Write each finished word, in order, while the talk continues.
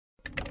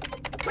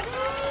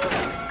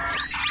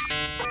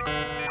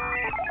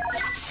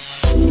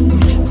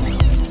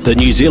the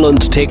New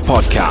Zealand Tech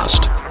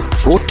Podcast,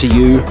 brought to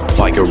you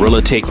by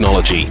Gorilla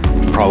Technology,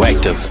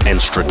 proactive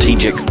and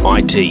strategic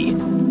IT.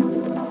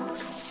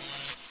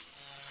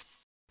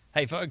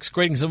 Hey folks,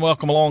 greetings and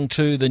welcome along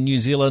to the New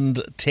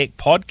Zealand Tech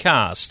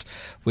Podcast.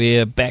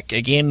 We're back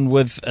again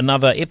with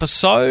another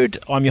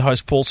episode. I'm your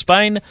host, Paul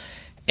Spain,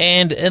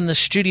 and in the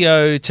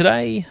studio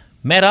today,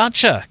 Matt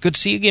Archer. Good to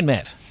see you again,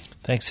 Matt.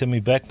 Thanks for having me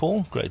back,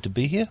 Paul. Great to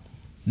be here.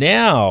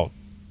 Now,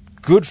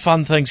 good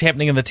fun things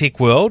happening in the tech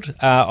world.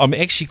 I'm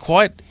actually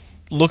quite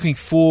looking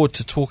forward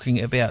to talking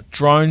about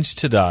drones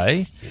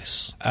today.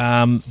 Yes.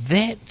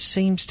 That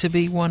seems to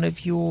be one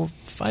of your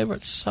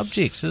favourite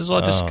subjects, as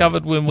I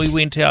discovered when we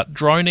went out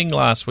droning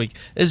last week.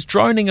 Is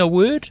droning a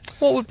word?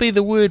 What would be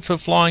the word for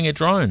flying a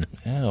drone?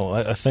 Yeah, well,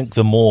 I think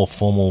the more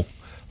formal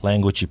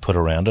language you put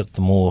around it,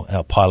 the more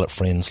our pilot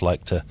friends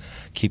like to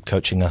keep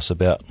coaching us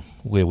about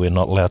where we're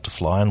not allowed to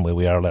fly and where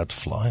we are allowed to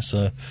fly.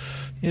 So,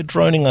 yeah,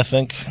 droning, I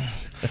think.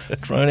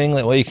 Droning,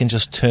 that way you can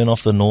just turn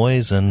off the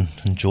noise and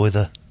enjoy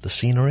the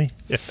scenery.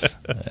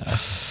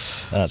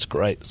 That's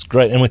great. It's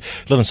great. And we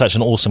live in such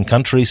an awesome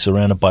country,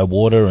 surrounded by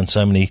water and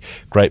so many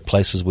great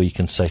places where you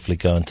can safely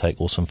go and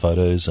take awesome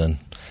photos and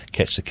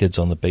catch the kids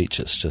on the beach.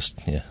 It's just,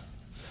 yeah,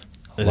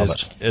 love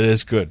it. It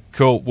is good.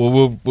 Cool.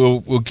 Well,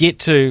 we'll get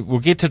to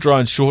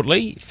drones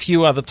shortly. A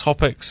few other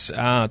topics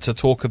to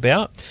talk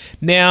about.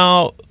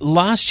 Now,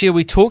 last year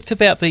we talked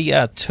about the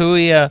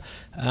Tuia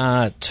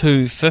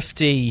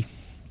 250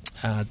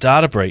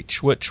 data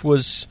breach, which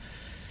was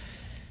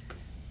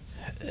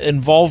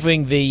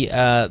involving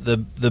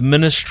the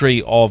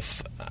Ministry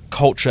of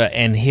Culture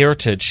and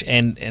Heritage,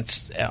 and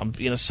it's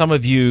some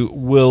of you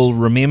will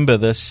remember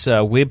this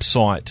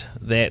website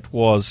that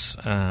was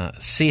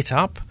set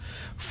up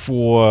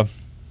for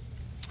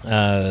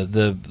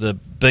the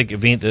big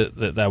event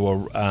that they were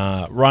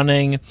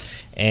running,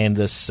 and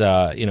this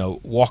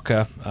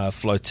Waka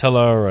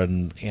flotilla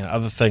and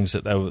other things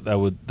that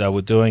they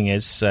were doing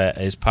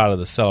as part of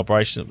the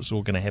celebration that was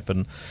all going to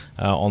happen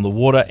on the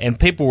water, and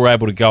people were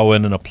able to go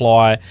in and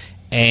apply,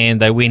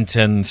 and they went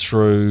in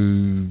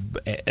through,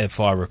 if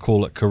I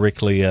recall it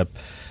correctly, a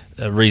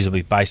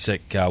reasonably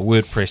basic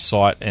WordPress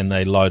site, and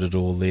they loaded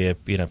all their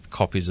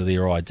copies of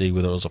their ID,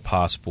 whether it was a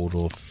passport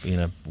or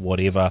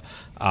whatever,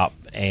 up,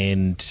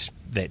 and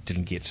that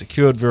didn't get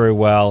secured very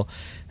well,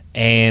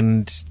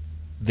 and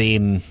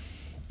then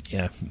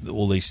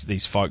all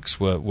these folks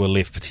were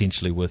left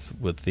potentially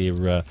with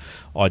their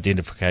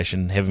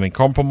identification having been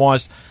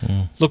compromised.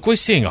 Look, we're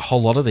seeing a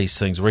whole lot of these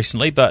things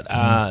recently, but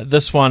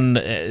this one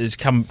has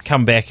come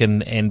back,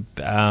 and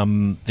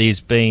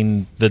there's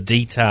been the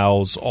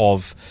details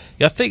of.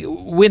 I think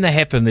when they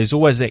happen, there's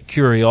always that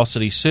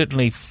curiosity,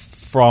 certainly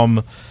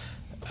from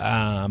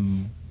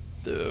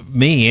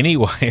me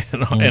anyway,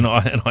 and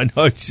I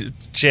know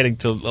chatting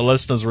to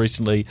listeners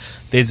recently,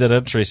 there's that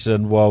interest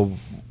in, well,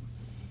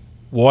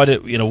 why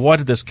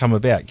did this come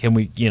about? Can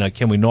we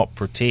not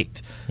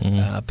protect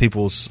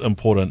people's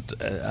important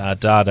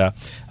data?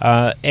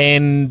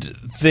 And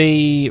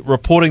the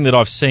reporting that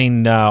I've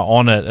seen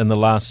on it in the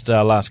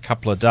last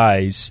couple of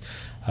days,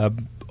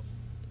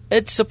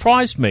 it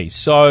surprised me.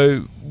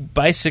 So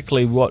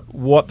basically,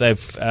 what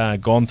they've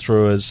gone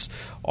through is,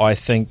 I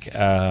think,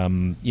 a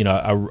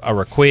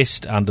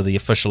request under the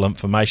Official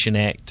Information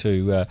Act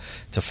to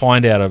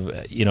find out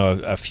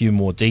a few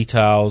more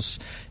details,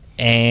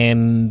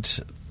 and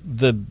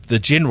the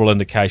general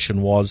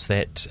indication was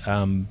that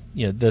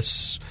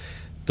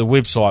the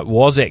website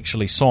was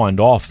actually signed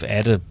off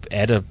at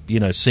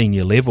a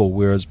senior level,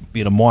 whereas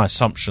my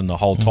assumption the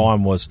whole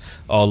time was,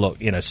 oh look,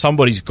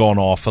 somebody's gone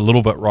off a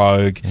little bit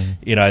rogue,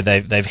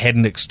 they've had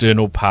an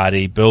external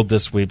party build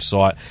this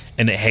website,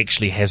 and it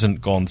actually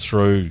hasn't gone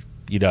through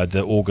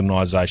the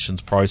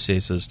organisation's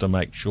processes to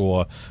make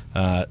sure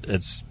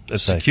it's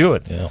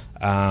secured. Yeah.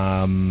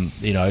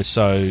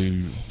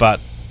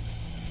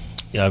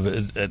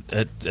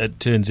 It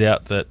turns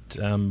out that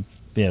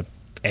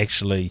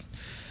actually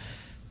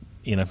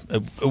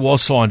it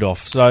was signed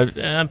off. So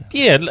a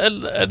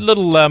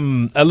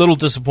little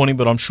disappointing,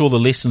 but I'm sure the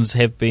lessons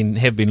have been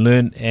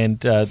learned, and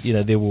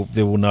there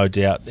will no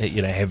doubt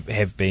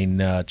have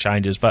been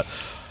changes. But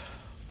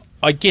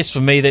I guess for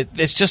me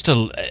that's just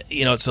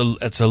it's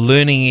a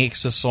learning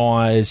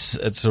exercise.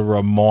 It's a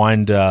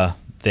reminder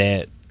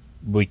that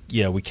we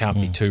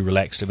can't be too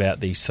relaxed about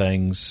these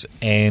things,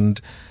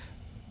 and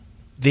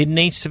there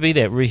needs to be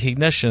that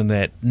recognition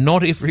that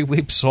not every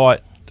website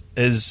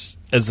is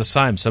the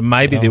same. So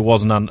maybe there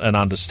wasn't an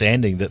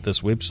understanding that this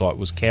website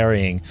was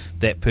carrying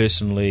that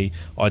personally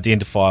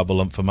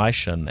identifiable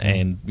information,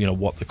 and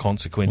what the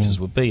consequences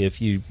would be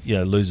if you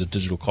lose a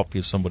digital copy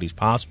of somebody's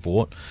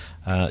passport.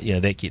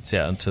 That gets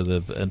out into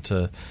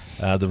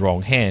the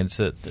wrong hands.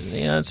 That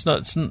that's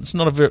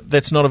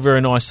not a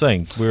very nice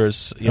thing.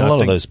 Whereas a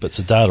lot of those bits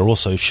of data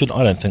also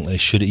I don't think they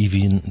should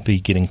even be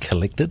getting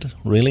collected.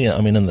 Really,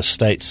 I mean, in the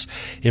States,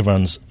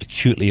 everyone's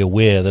acutely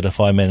aware that if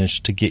I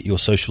manage to get your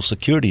social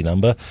security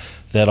number,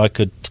 that I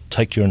could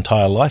take your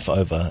entire life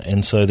over.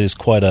 And so there's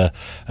quite a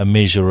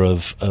measure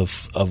of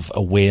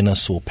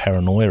awareness or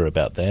paranoia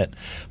about that.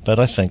 But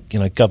I think,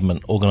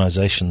 government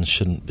organisations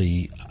shouldn't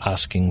be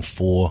asking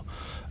for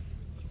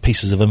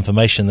pieces of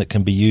information that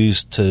can be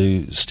used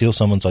to steal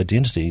someone's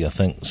identity. I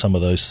think some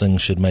of those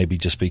things should maybe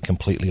just be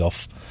completely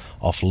off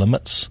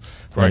limits.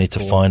 We need to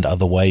find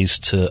other ways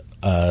to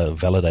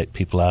validate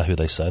people are who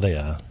they say they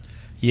are.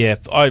 Yeah,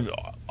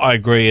 I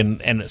agree,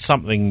 and it's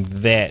something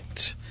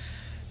that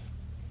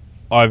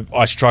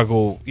I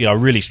struggle,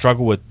 really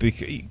struggle with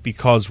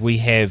because we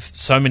have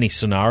so many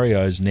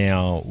scenarios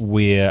now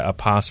where a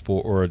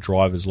passport or a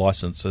driver's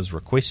license is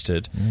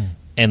requested,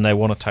 and they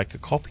want to take a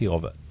copy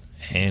of it,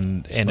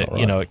 and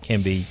it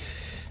can be,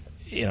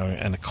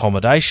 an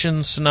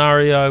accommodation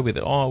scenario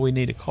where we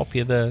need a copy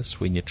of this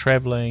when you're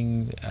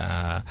travelling.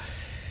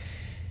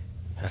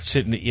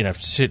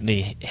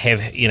 Certainly have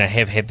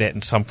had that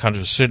in some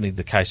countries. Certainly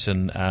the case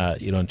in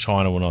in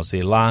China when I was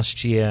there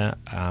last year.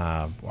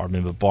 I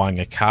remember buying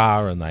a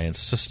car and they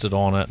insisted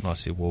on it, and I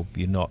said, "Well,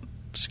 you're not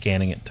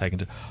scanning it,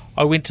 taking it."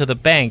 I went to the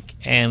bank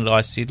and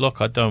I said,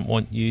 "Look, I don't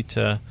want you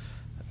to,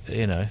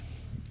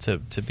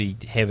 to be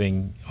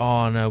having.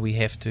 Oh no, we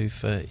have to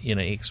for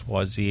X,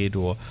 Y, Z,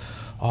 or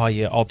oh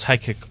yeah, I'll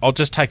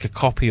just take a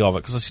copy of it,"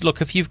 because I said, "Look,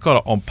 if you've got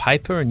it on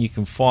paper and you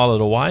can file it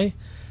away,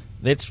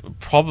 that's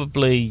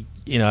probably."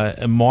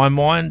 In my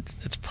mind,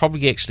 it's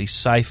probably actually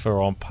safer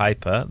on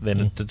paper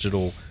than a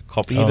digital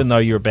copy, even though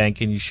you're a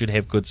bank and you should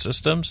have good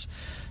systems.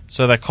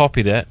 So they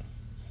copied it,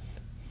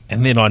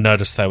 and then I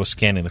noticed they were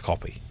scanning the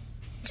copy.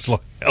 It's like,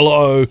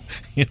 hello,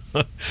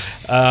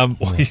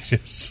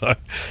 so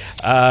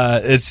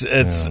it's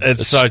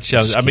so challenging.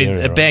 Scary, I mean,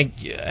 a right? bank,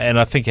 and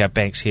I think our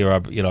banks here are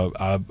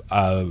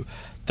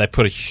they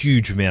put a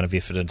huge amount of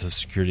effort into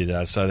security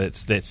data. So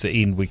that's the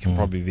end we can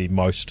probably be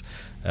most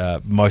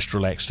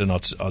relaxed, and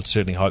I'd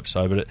certainly hope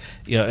so. But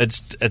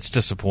it's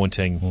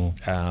disappointing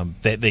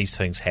that these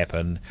things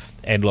happen.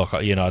 And look,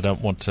 I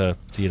don't want to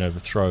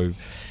throw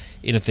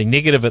anything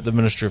negative at the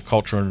Ministry of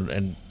Culture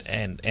and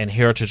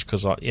Heritage,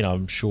 because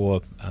I'm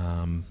sure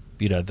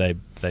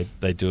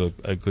they do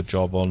a good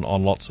job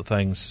on lots of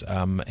things.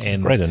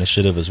 And great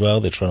initiative as well.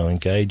 They're trying to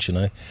engage.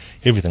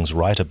 Everything's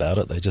right about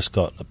it. They just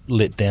got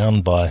let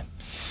down by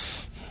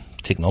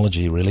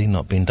technology, really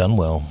not being done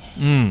well.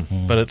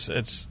 But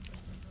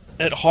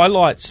it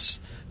highlights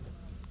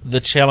the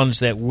challenge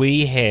that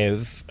we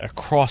have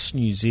across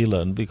New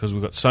Zealand, because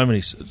we've got so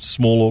many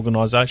small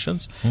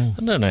organisations. I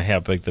don't know how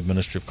big the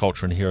Ministry of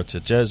Culture and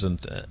Heritage is in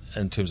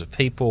terms of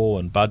people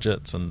and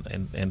budgets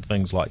and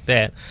things like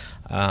that.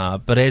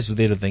 But as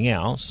with everything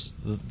else,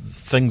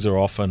 things are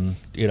often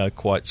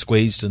quite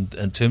squeezed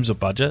in terms of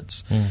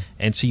budgets,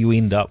 and so you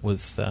end up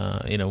with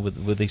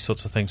with these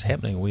sorts of things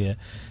happening where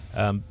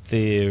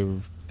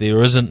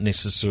there isn't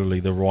necessarily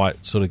the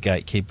right sort of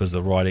gatekeepers,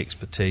 the right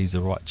expertise, the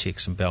right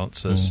checks and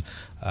balances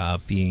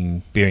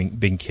being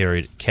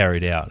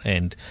carried out.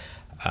 And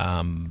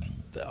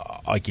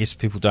I guess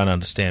people don't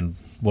understand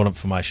what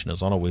information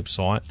is on a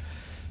website.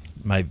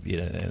 Maybe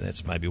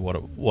that's maybe what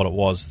it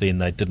was. Then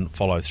they didn't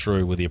follow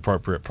through with the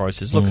appropriate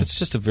process. Look, it's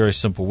just a very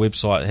simple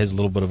website. It has a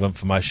little bit of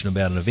information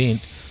about an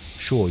event.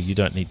 Sure, you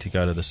don't need to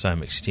go to the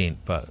same extent,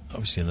 but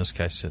obviously in this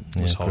case it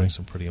was holding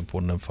some pretty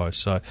important info.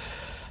 So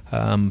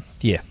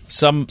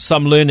some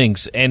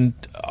learnings, and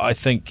I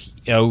think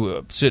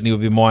certainly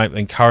would be my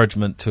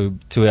encouragement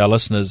to our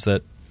listeners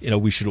that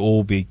we should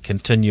all be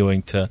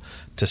continuing to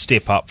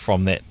step up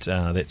from that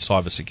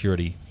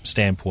cybersecurity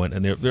standpoint.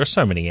 And there are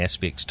so many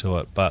aspects to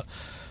it, but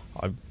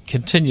I'm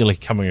continually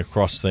coming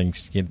across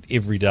things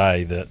every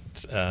day that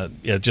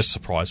just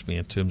surprise me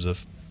in terms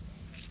of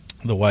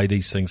the way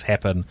these things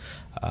happen,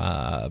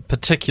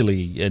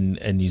 particularly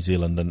in New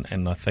Zealand,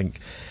 and I think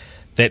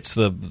that's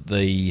there's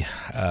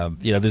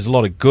a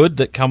lot of good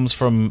that comes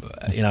from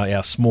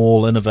our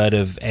small,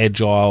 innovative,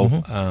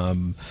 agile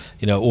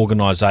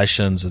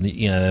organisations, and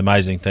the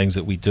amazing things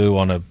that we do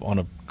on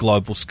a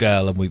global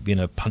scale, and we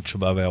punch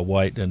above our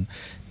weight in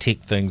tech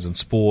things and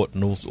sport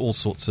and all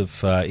sorts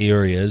of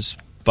areas.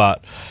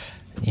 But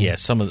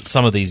some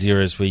of these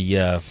areas we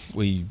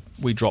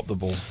drop the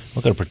ball.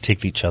 We've got to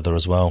protect each other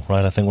as well,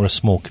 right? I think we're a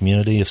small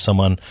community. If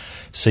someone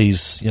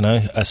sees,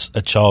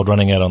 a child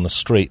running out on the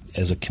street,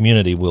 as a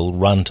community, we'll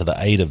run to the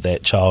aid of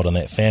that child and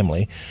that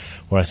family.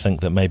 Where I think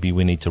that maybe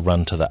we need to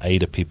run to the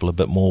aid of people a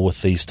bit more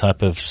with these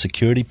type of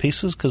security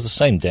pieces, because the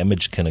same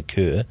damage can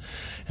occur.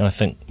 And I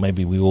think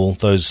maybe we all,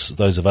 those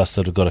of us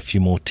that have got a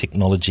few more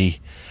technology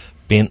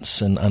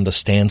bents and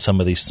understand some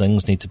of these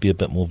things, need to be a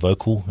bit more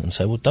vocal and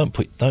say, well, don't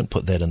put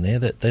that in there.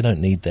 That they don't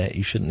need that.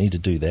 You shouldn't need to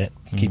do that.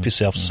 Keep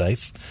yourself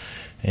safe.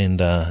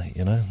 And I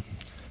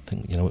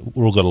think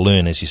we're all got to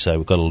learn, as you say.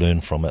 We've got to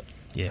learn from it.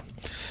 Yeah.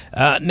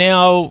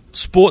 Now,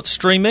 sports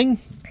streaming.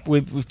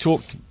 We've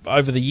talked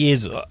over the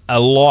years a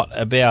lot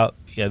about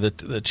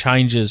the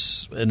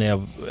changes in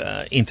our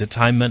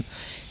entertainment,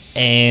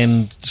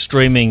 and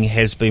streaming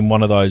has been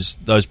one of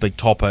those big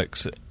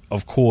topics.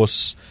 Of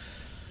course,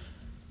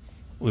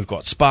 we've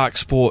got Spark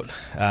Sport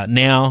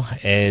now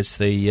as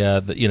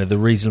the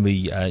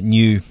reasonably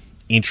new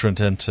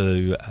entrant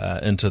into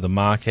the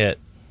market.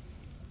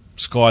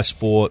 Sky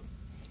Sport,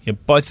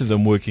 both of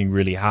them working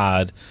really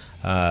hard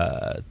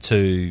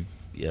to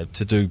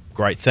do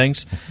great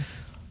things.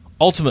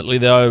 Ultimately,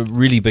 though, a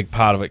really big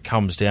part of it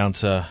comes down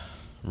to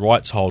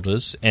rights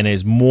holders, and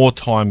as more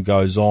time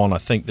goes on, I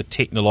think the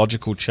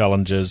technological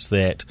challenges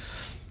that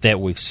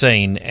we've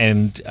seen,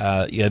 and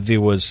there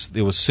was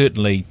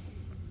certainly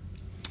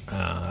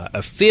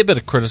a fair bit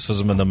of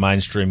criticism in the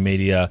mainstream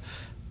media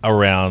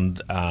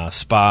around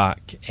Spark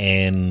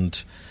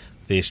and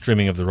their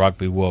streaming of the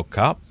Rugby World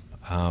Cup.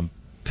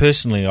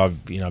 Personally, I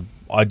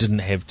didn't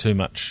have too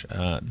much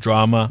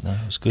drama. No,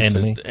 it was good for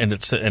me, and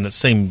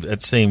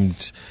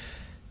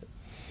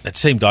it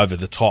seemed over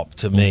the top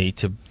to me,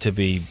 to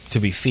be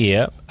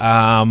fair.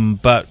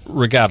 But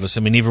regardless,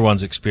 I mean,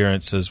 everyone's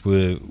experiences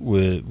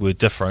were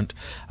different.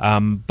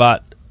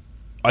 But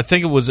I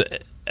think it was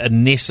a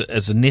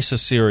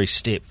necessary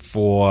step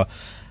for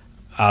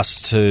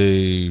us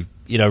to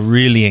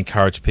really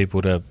encourage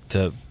people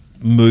to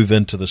move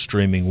into the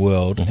streaming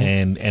world,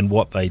 and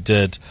what they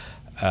did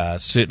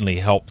certainly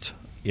helped.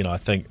 I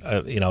think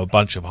a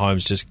bunch of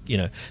homes just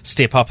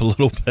step up a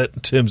little bit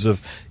in terms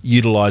of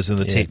utilising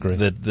the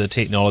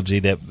technology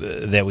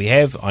that we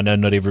have. I know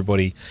not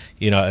everybody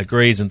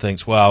agrees and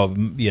thinks, well,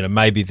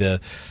 maybe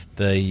that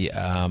they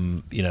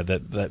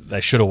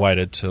should have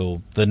waited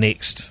till the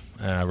next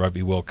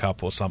Rugby World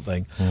Cup or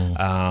something.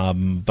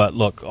 But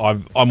look,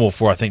 I'm all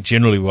for. I think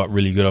generally we've got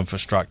really good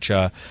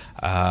infrastructure,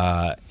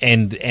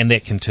 and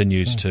that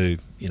continues to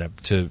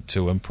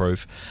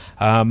improve.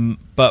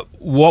 But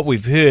what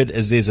we've heard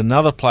is there's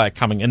another player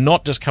coming, and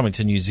not just coming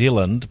to New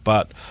Zealand,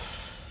 and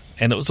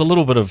it was a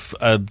little bit of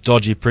a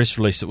dodgy press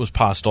release that was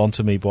passed on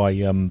to me by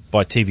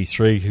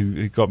TV3,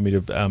 who got me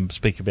to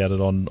speak about it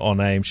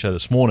on AM Show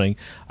this morning,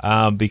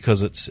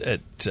 because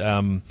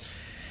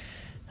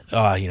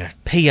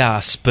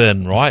PR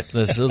spin, right?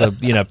 There's sort of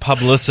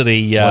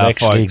publicity. What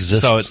actually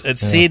exists. So it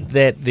said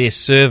that their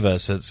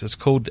service, it's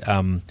called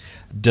DAZN,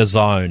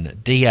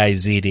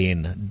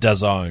 DAZN,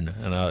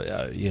 DAZN, and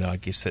I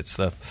guess that's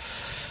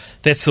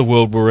the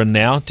world we're in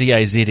now.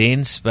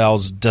 DAZN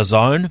spells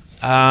DAZN.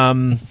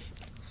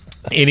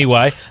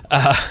 Anyway,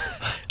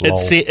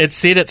 it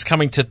said it's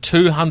coming to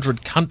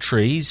 200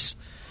 countries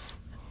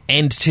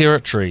and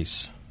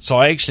territories. So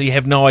I actually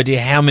have no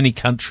idea how many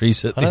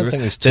countries. I don't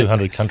think there's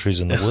 200 countries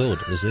in the world,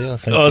 is there? I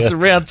think it's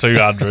around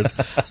 200.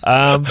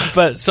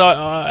 But so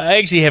I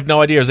actually have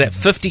no idea. Is that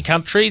 50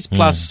 countries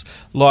plus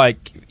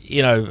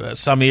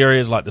some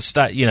areas like the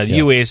state, the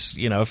US,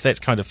 if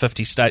that's kind of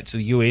 50 states of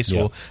the US,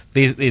 or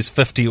there's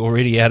 50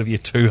 already out of your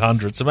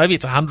 200. So maybe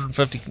it's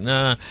 150.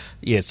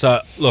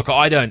 So look,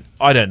 I don't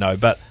know.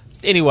 But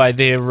anyway,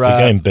 they're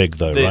going big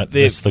though, right?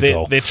 That's the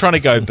goal. They're trying to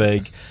go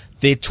big.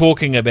 They're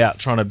talking about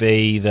trying to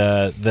be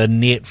the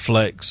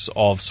Netflix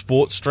of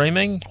sports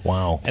streaming.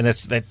 Wow. And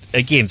that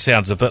again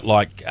sounds a bit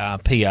like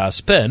PR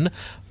spin,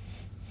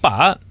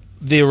 but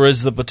there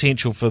is the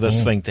potential for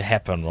this thing to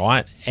happen,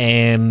 right?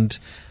 And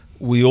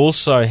we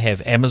also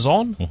have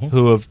Amazon,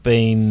 who have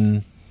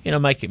been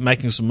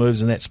making some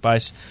moves in that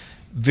space.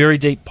 Very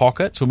deep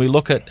pockets. When we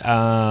look at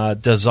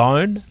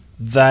DAZN,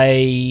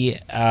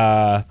 they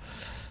are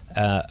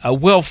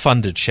well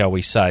funded, shall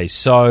we say?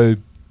 So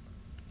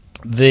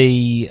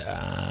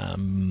their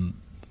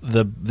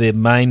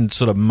main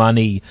sort of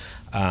money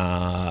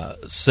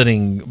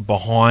sitting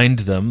behind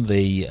them,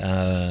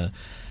 the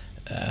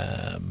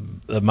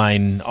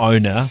main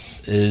owner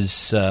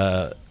is,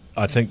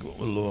 I think,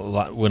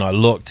 when I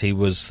looked, he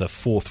was the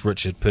fourth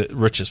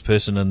richest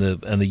person in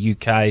the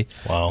UK.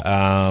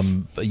 Wow.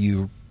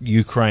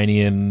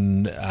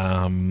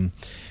 Ukrainian,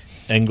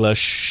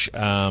 English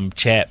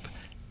chap.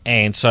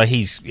 And so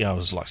he's, it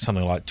was like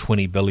something like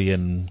 20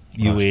 billion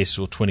US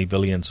or 20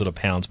 billion sort of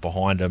pounds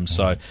behind him.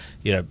 So,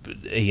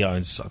 he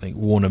owns, I think,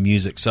 Warner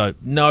Music. So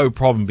no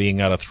problem being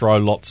able to throw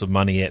lots of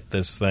money at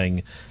this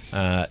thing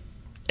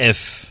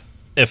if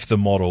the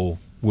model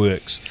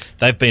works.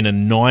 They've been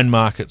in 9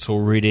 markets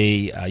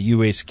already,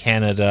 US,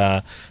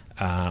 Canada,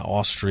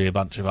 Austria, a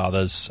bunch of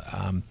others.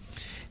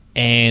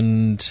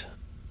 And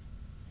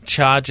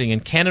charging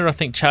in Canada, I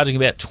think charging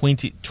about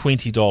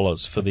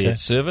 $20 for their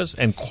service,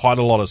 and quite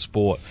a lot of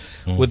sport.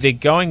 With their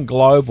going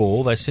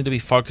global, they seem to be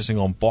focusing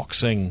on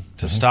boxing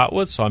to start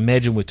with, so I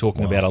imagine we're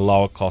talking about a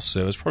lower cost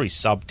service, probably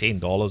sub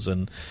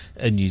 $10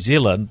 in New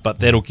Zealand, but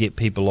that'll get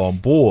people on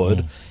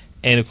board.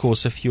 And of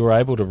course, if you're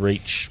able to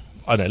reach,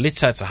 I don't know, let's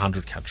say it's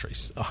 100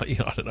 countries, I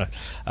don't know,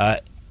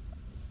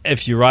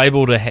 if you're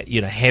able to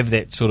have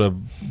that sort of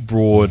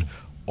broad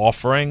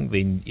offering,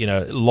 then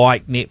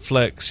like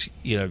Netflix,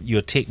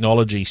 your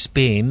technology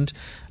spend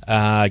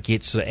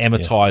gets sort of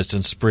amortized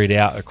and spread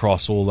out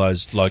across all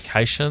those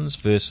locations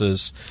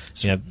versus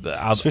especially other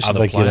if they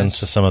players. get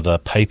into some of the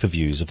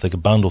pay-per-views, if they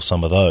could bundle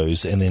some of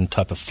those and then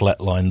type of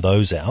flatline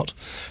those out,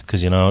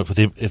 because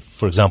if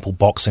for example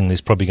boxing,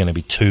 there's probably going to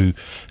be two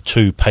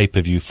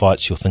pay-per-view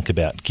fights you'll think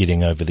about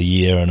getting over the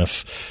year, and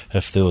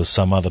if there was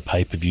some other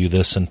pay-per-view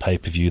this and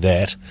pay-per-view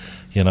that,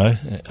 you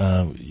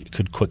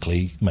could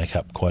quickly make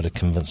up quite a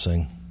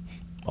convincing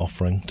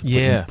offering to put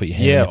your hand in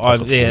yeah, your pocket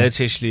for. that's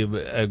actually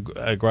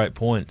a great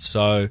point.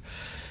 So,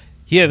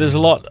 yeah, there's a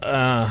lot,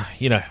 a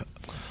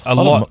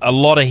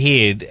lot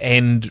ahead,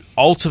 and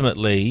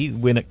ultimately,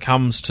 when it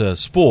comes to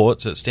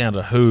sports, it's down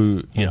to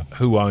who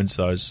owns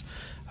those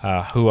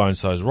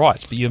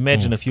rights. But you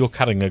imagine if you're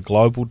cutting a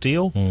global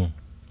deal,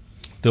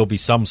 there'll be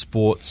some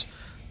sports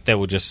that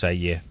will just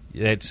say,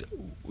 that's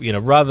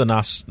rather than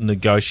us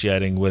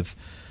negotiating with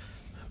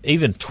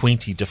even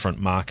 20 different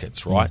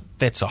markets, right?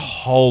 That's a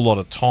whole lot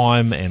of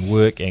time and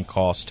work and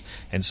cost.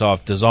 And so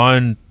if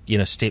DAZN,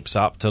 steps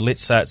up to,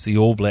 let's say it's the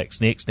All Blacks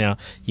next. Now,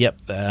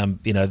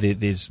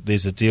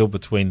 there's a deal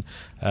between,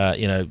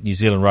 New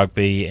Zealand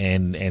Rugby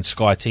and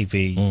Sky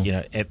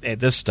TV, at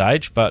this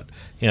stage. But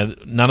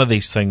none of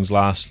these things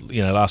last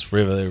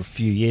forever. They're a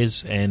few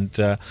years, and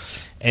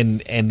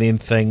then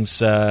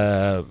things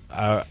are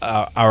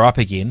up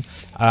again.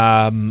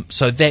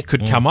 So that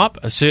could come up.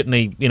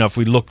 Certainly, if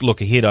we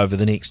look ahead over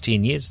the next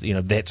 10 years,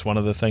 that's one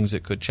of the things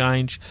that could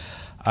change.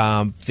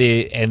 Amazon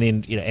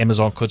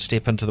could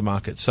step into the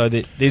market. So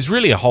there's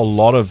really a whole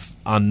lot of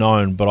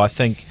unknown, but I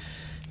think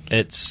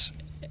it's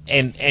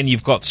and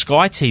you've got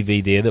Sky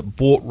TV there that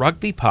bought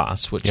Rugby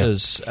Pass, which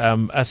is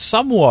a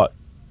somewhat,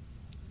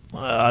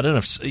 I don't know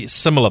if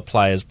similar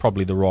play is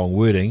probably the wrong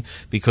wording,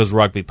 because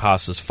Rugby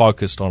Pass is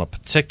focused on a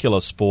particular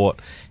sport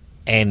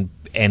and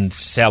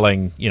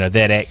selling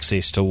that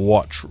access to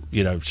watch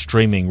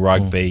streaming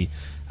rugby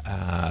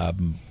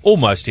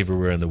almost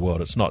everywhere in the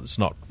world. It's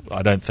not.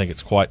 I don't think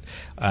it's quite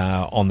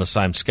on the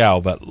same scale,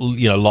 but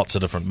lots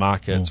of different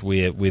markets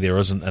where there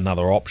isn't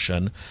another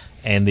option,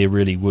 and they're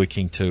really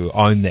working to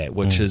own that.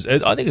 Which is,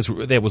 I think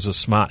that was a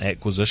smart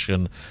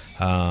acquisition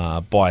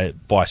by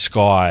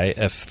Sky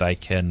if they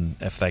can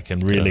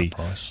really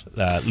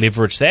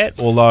leverage that.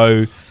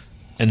 Although,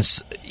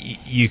 and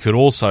you could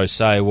also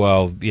say,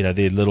 well, they're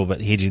a little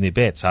bit hedging their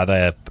bets. Are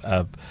they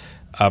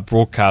a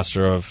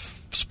broadcaster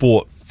of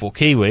sport for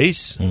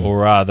Kiwis,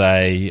 or are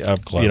they a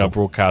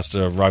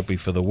broadcaster of rugby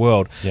for the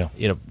world?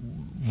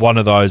 One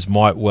of those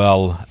might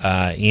well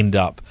end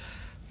up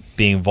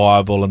being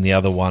viable, and the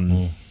other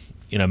one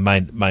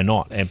may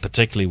not. And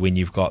particularly when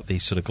you've got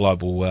these sort of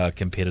global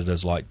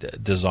competitors like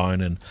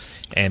DAZN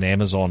and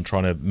Amazon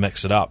trying to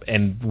mix it up,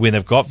 and when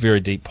they've got very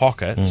deep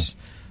pockets,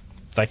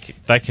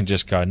 they can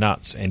just go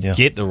nuts and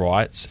get the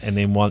rights, and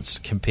then once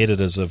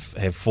competitors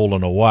have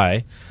fallen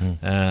away,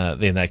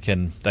 then they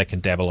can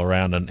dabble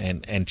around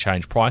and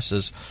change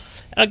prices.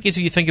 And I guess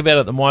if you think about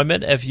it at the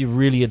moment, if you're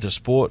really into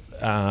sport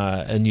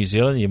in New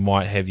Zealand, you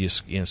might have your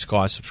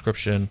Sky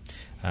subscription,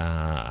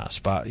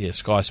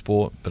 Sky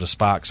Sport, bit of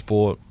Spark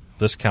Sport.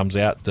 This comes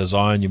out,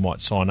 DAZN, you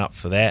might sign up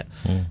for that.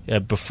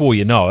 Before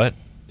you know it,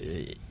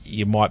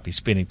 you might be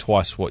spending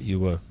twice what you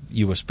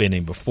were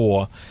spending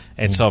before.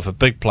 And so if a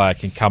big player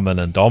can come in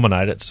and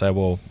dominate it, say,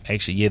 well,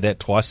 actually,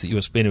 that twice that you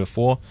were spending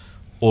before,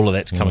 all of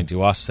that's coming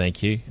to us,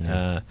 thank you.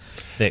 That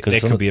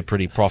could be a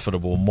pretty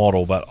profitable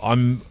model, but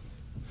I'm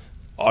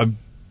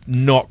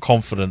not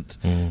confident,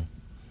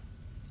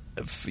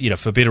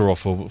 for better or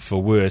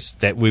for worse,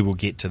 that we will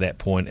get to that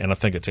point. And I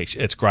think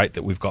it's great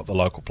that we've got the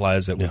local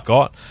players that we've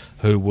got,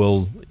 who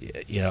will,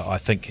 I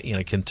think,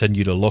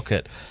 continue to look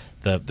at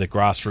the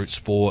grassroots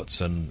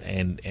sports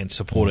and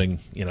supporting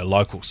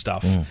local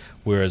stuff.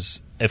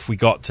 Whereas if we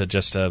got to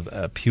just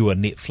a pure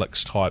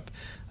Netflix type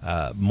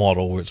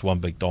model where it's one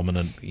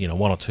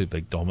or two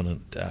big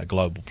dominant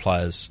global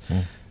players,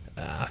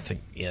 I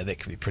think that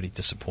could be pretty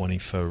disappointing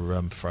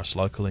for us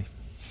locally.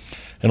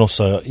 And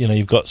also,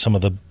 you've got some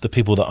of the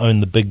people that own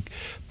the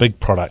big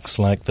products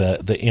like the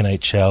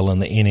NHL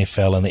and the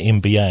NFL and the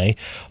NBA.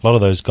 A lot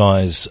of those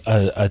guys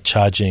are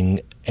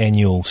charging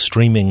annual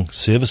streaming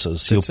services,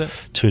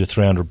 $200 to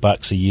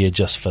 $300 a year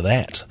just for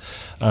that.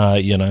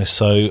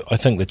 So I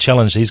think the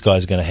challenge these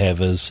guys are going to have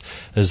is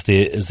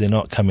they're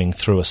not coming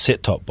through a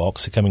set-top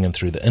box, they're coming in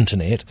through the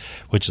internet,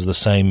 which is the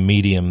same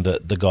medium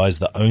that the guys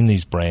that own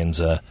these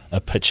brands are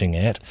pitching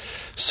at.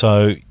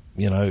 So,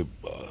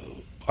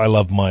 I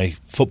love my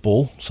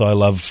football, so I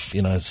love,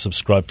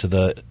 subscribe to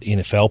the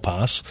NFL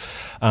pass,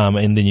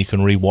 and then you can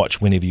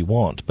rewatch whenever you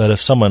want. But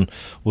if someone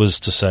was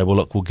to say, well,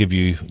 look, we'll give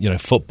you,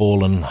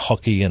 football and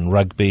hockey and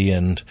rugby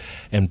and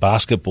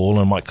basketball,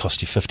 and it might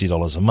cost you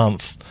 $50 a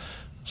month,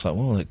 it's like,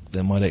 well,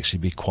 that might actually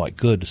be quite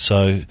good. So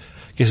I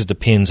guess it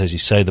depends, as you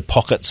say, the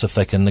pockets, if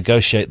they can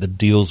negotiate the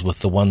deals with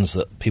the ones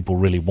that people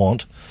really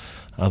want.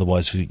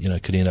 Otherwise,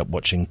 could end up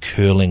watching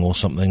curling or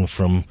something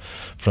from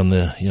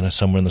the,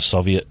 somewhere in the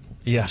Soviet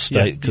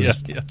state,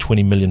 because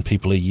 20 million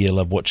people a year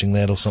love watching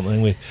that or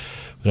something. We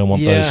don't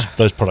want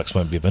those products.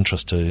 Won't be of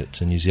interest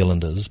to New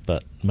Zealanders,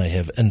 but may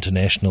have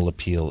international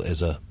appeal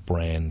as a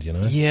brand.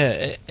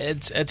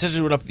 It's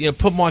interesting.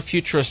 Put my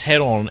futurist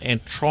hat on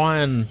and try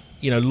and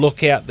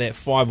look out that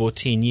 5 or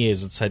 10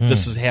 years and say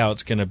this is how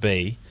it's going to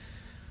be.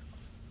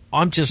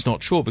 I'm just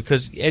not sure,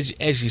 because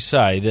as you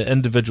say, the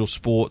individual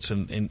sports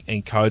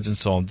and codes and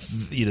so on,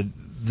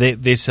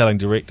 they're selling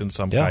direct in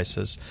some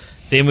cases.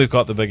 Then we've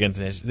got the big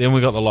international. Then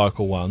we've got the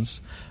local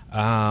ones.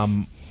 I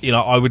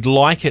would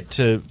like it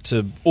to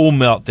all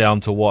melt down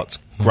to what's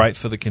great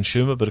for the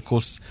consumer, but of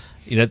course,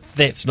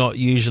 that's not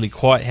usually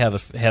quite how the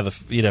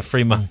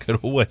free market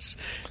always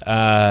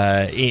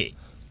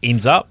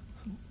ends up.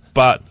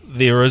 But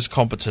there is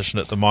competition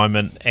at the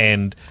moment,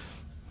 and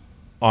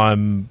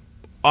I'm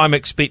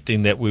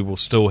expecting that we will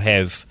still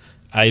have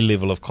a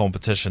level of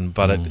competition,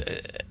 but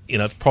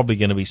it's probably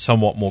going to be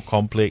somewhat more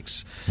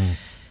complex.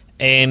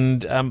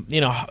 And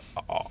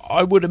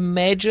I would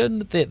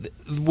imagine that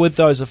with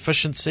those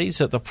efficiencies,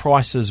 that the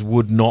prices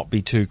would not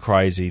be too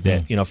crazy.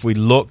 That if we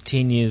look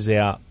 10 years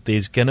out,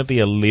 there's going to be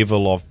a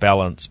level of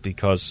balance,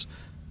 because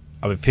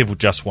people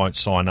just won't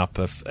sign up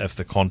if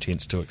the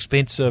content's too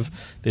expensive.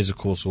 There's of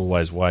course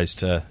always ways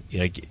to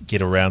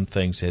get around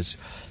things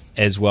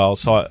as well.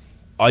 So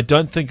I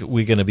don't think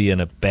we're going to be in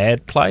a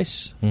bad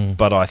place,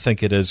 but I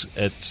think it's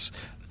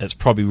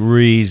probably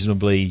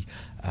reasonably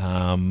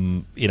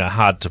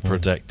hard to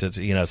predict.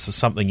 It's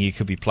something you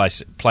could be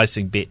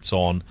placing bets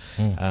on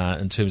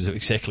in terms of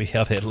exactly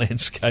how that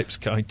landscape's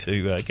going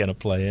to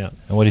play out.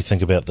 And what do you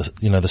think about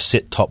the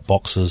set-top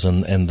boxes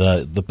and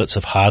the bits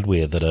of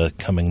hardware that are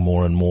coming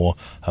more and more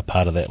a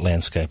part of that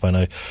landscape? I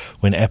know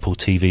when Apple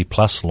TV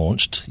Plus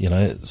launched,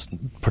 it's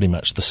pretty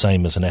much the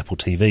same as an Apple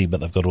TV, but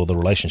they've got all the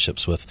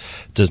relationships with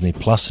Disney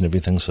Plus and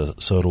everything, so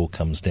it all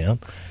comes down.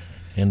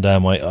 And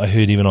I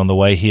heard even on the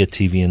way here,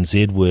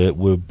 TVNZ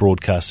were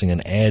broadcasting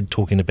an ad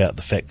talking about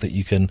the fact that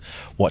you can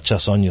watch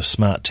us on your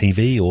smart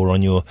TV or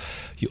on your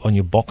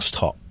box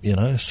top.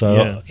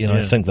 So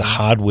I think the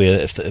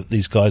hardware, if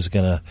these guys are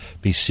going to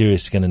be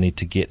serious, they're going to need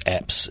to get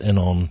apps in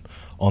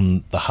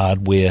on the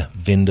hardware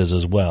vendors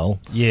as well.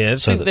 Yeah, I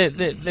think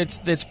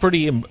that's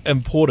pretty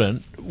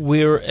important.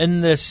 We're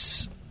in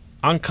this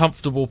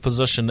uncomfortable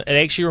position. It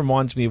actually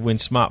reminds me of when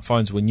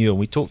smartphones were new, and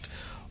we talked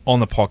on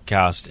the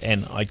podcast,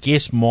 and I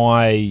guess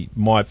my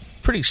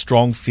pretty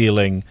strong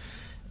feeling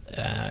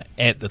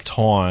at the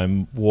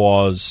time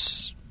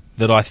was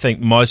that I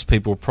think most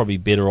people were probably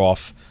better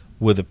off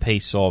with a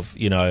piece of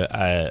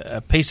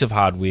a piece of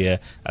hardware,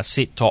 a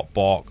set-top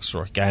box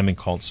or a gaming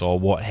console,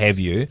 what have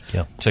you,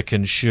 to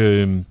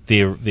consume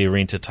their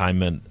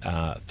entertainment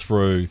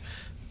through,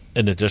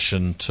 in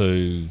addition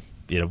to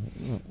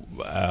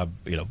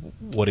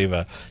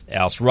whatever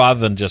else, rather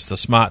than just the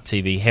smart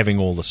TV having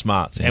all the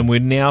smarts. And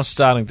we're now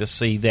starting to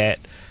see that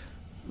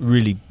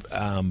really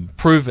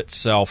prove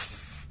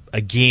itself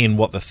again,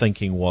 what the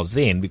thinking was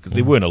then, because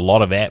there weren't a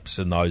lot of apps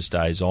in those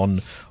days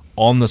on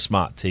the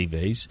smart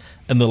TVs.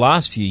 In the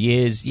last few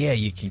years,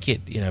 you can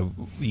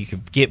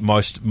get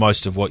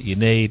most of what you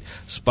need.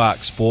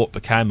 Spark Sport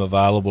became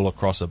available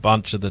across a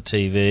bunch of the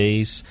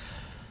TVs,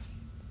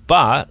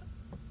 but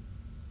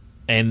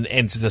And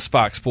the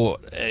Spark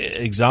Sport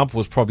example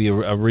was probably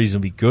a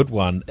reasonably good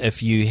one.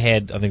 If you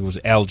had, I think it was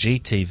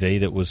LG TV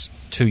that was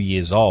 2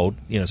 years old,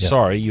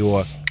 sorry,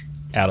 you're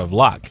out of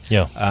luck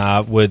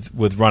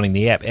with running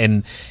the app.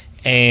 And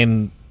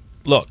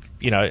look,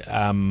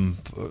 one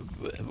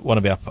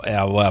of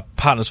our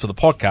partners for the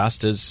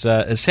podcast is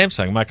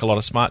Samsung. Make a lot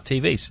of smart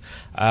TVs.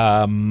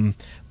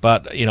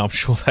 But I'm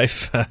sure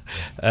they've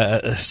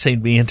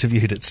seen me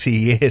interviewed at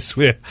CES,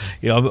 where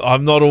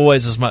I'm not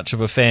always as much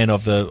of a fan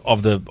of the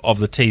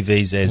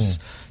TVs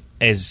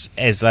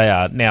as they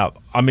are now.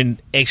 I mean,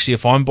 actually,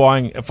 if I'm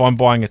buying a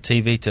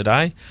TV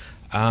today,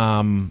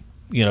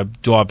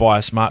 do I buy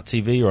a smart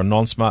TV or a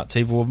non-smart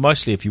TV? Well,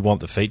 mostly if you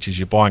want the features,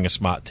 you're buying a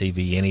smart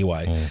TV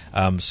anyway.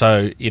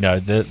 So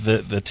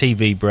the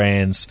TV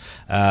brands,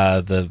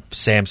 the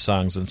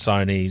Samsungs and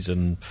Sonys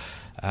and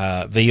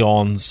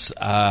Vions,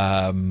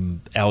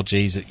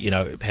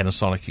 LGs,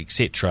 Panasonic,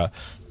 etc.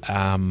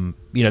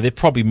 They're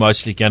probably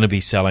mostly going to be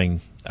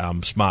selling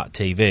smart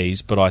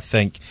TVs, but I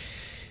think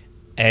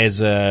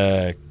as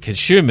a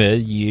consumer,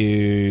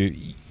 you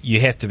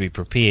have to be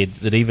prepared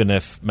that even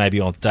if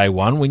maybe on day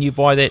one when you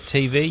buy that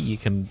TV, you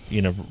can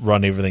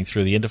run everything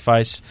through the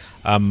interface.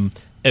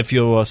 If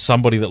you're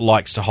somebody that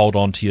likes to hold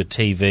on to your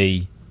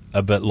TV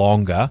a bit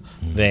longer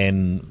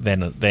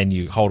than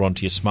you hold on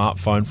to your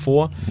smartphone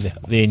for,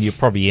 then you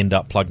probably end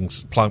up plugging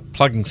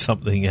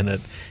something in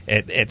it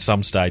at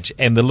some stage.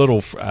 And the little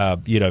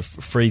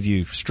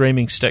Freeview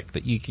streaming stick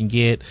that you can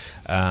get,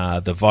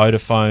 the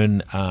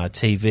Vodafone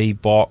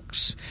TV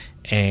box,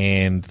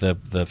 and the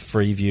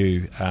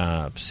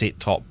Freeview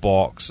set-top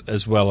box,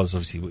 as well as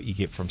obviously what you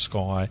get from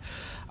Sky.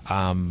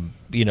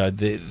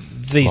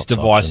 These lots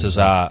devices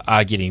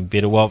are getting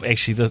better. Well,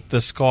 actually, the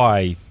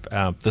Sky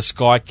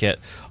kit,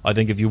 I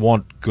think if you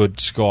want good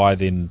Sky,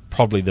 then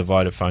probably the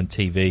Vodafone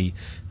TV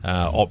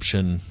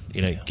option,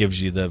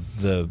 gives you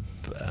the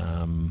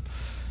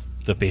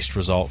best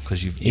result,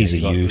 because you've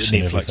easy got use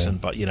Netflix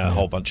and a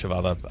whole bunch of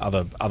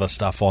other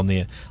stuff on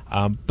there.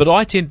 But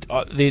I tend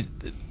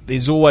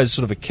there's always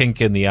sort of a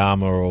kink in the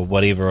armour or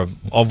whatever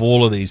of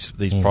all of these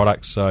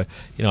products. So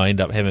I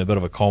end up having a bit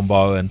of a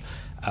combo, and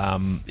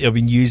I've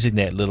been using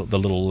the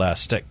little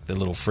stick, the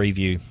little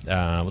Freeview,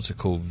 what's it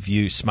called,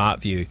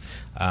 Smart View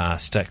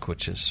stick,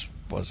 which is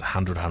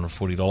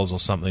 $140 or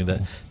something,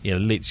 that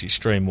lets you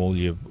stream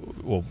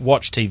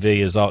watch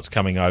TV as though it's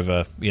coming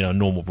over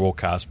normal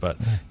broadcast, but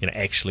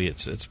actually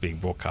it's being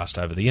broadcast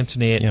over the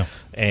internet,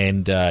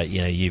 and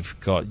you've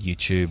got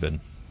YouTube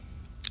and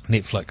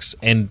Netflix,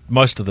 and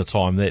most of the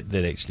time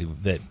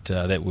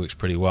that works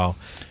pretty well,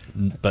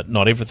 but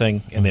not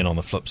everything. And then on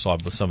the flip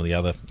side, with some of the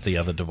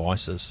other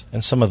devices,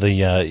 and some of the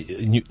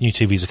new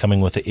TVs are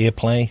coming with the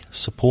AirPlay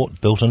support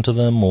built into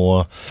them,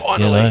 or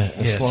finally,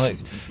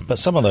 but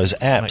some of those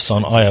apps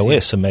on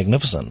iOS are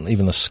magnificent.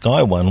 Even the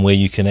Sky one, where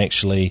you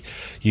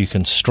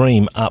can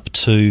stream up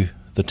to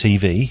the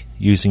TV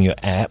using your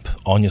app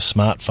on your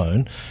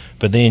smartphone,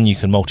 but then you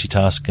can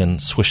multitask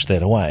and swish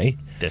that away.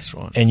 That's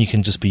right. And you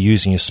can just be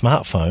using your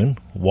smartphone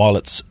while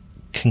it's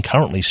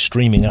concurrently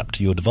streaming up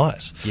to your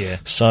device. Yeah.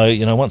 So,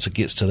 once it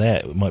gets to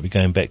that, it might be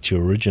going back to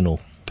your original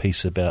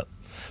piece about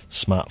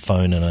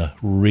smartphone, and a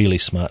really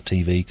smart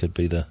TV could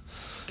be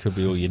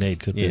all you need.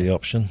 Could be the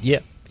option.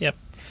 Yep.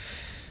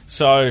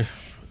 So,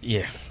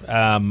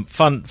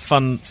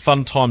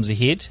 fun times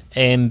ahead.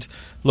 And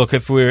look,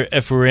 if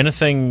we're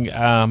anything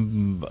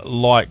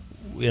like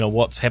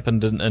what's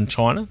happened in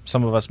China,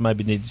 some of us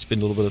maybe need to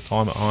spend a little bit of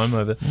time at home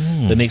over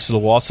the next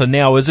little while. So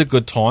now is a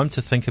good time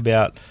to think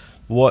about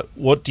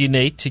what do you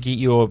need to get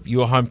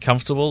your home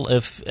comfortable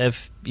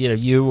if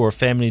you or a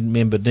family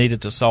member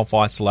needed to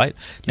self-isolate.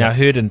 Now, I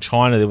heard in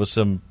China there was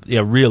some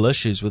real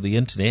issues with the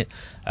internet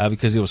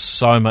because there was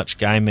so much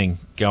gaming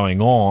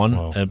going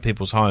on in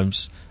people's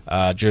homes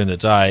during the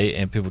day,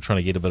 and people trying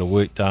to get a bit of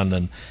work done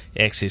and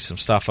access some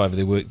stuff over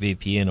their work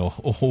VPN or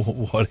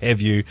what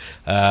have you,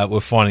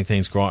 were finding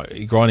things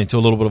grinding to a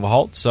little bit of a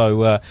halt.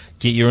 So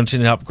get your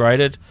internet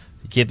upgraded,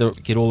 get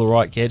all the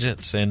right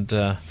gadgets, and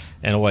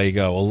away you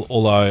go.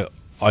 Although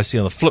I see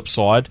on the flip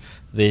side,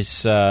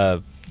 there's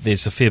a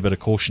fair bit of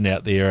caution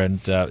out there,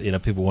 and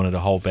people wanted to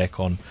hold back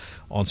on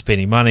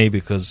spending money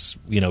because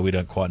we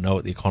don't quite know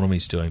what the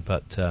economy's doing.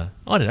 But I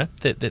don't know.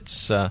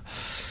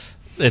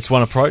 That's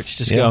one approach.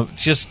 Just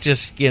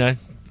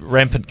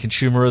rampant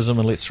consumerism,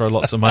 and let's throw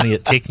lots of money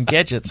at tech and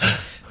gadgets.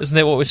 Isn't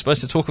that what we're supposed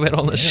to talk about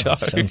on the show?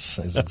 That's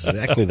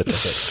exactly the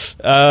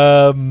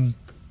topic.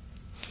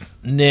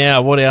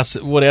 Now, what else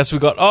we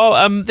got?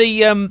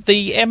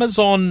 The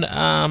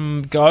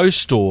Amazon Go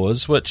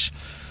stores, which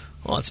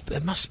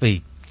it must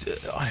be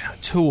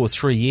 2 or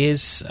 3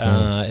 years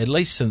at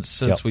least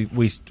since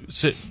we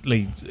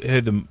certainly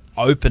heard them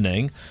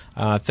opening.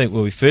 I think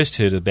when we first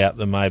heard about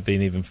them, may have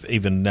been even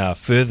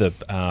further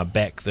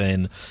back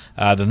than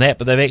that.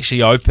 But they've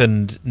actually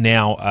opened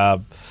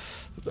now.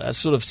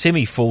 Sort of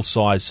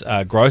semi-full-size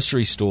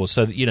grocery stores.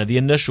 So, the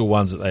initial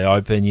ones that they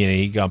open,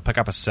 you go and pick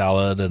up a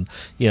salad and,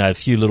 a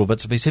few little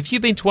bits and pieces. Have you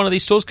been to one of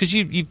these stores? Because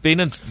you've been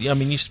in,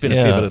 you've spent a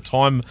fair bit of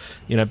time,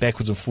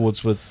 backwards and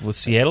forwards with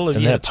Seattle.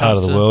 In that part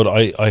of the world,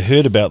 I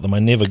heard about them. I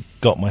never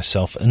got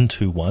myself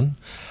into one,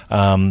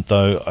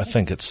 though I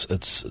think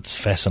it's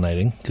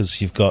fascinating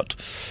because you've got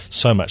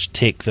so much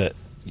tech that,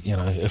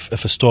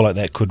 if a store like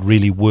that could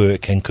really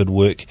work and could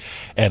work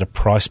at a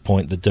price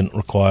point that didn't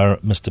require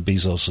Mr.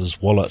 Bezos's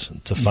wallet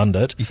to fund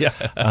it,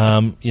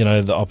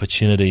 the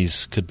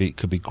opportunities could be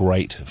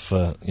great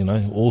for,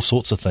 all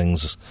sorts of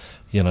things,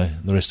 the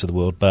rest of the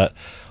world. But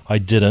I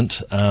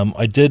didn't.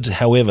 I did,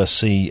 however,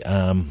 see...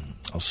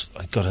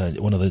 I got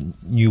one of the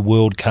New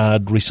World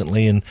card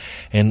recently,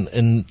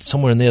 and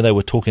somewhere in there they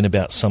were talking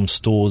about some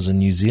stores in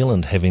New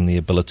Zealand having the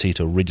ability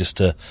to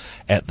register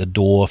at the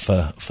door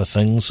for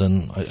things,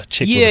 and I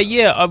checked.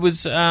 I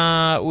was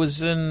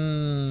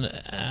in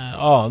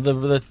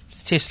the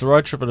Tesla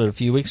road trip I did a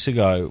few weeks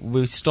ago.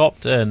 We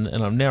stopped in,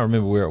 and I now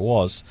remember where it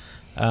was.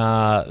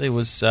 There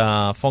was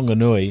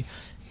Whanganui,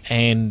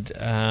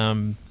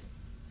 and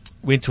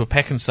went to a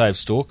Pack and Save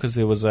store because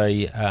there was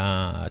a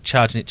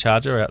ChargeNet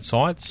charger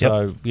outside.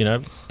 So,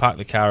 parked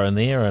the car in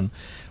there and,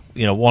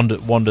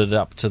 wandered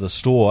up to the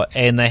store,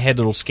 and they had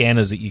little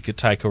scanners that you could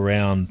take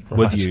around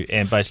with you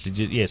and basically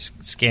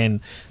just,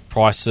 scan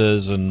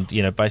prices and,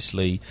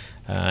 basically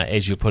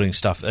as you're putting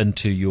stuff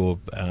into your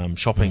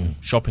shopping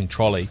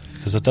trolley.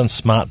 Because they've done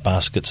smart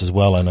baskets as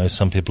well. I know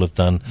some people have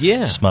done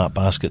smart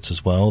baskets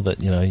as well that,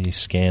 you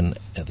scan,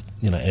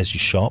 as you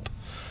shop.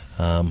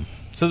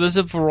 So there's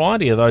a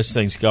variety of those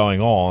things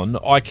going on.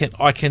 I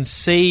can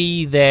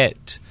see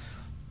that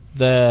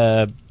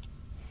the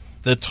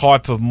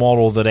type of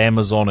model that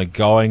Amazon are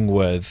going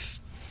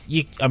with.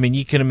 You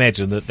can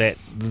imagine that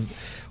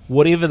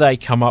whatever they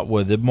come up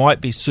with, it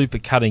might be super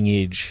cutting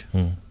edge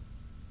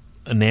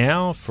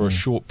now for a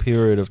short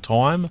period of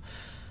time,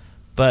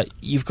 but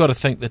you've got to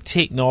think the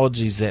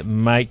technologies that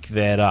make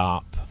that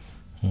up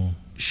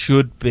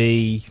should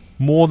be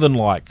more than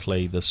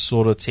likely the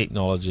sort of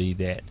technology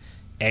that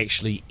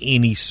actually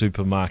any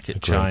supermarket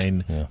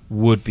chain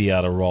would be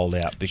able to roll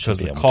out, because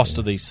the cost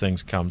of these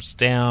things comes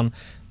down.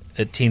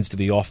 It tends to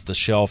be off the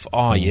shelf.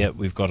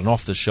 We've got an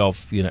off the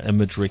shelf,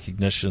 image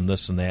recognition,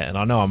 this and that. And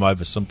I know I'm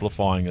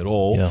oversimplifying it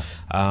all,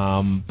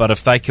 but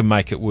if they can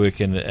make it work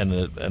in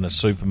a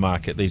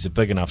supermarket, these are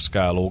big enough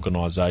scale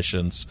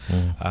organisations,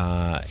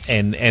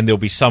 and there'll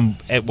be some.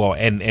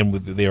 And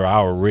there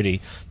are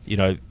already,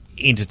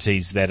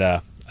 entities that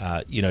are,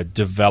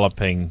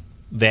 developing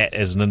that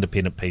as an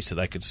independent piece that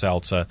they could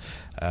sell to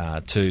other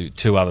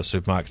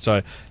supermarkets.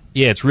 So,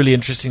 it's really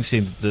interesting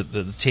seeing that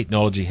the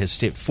technology has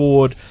stepped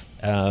forward.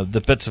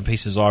 the bits and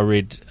pieces I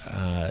read,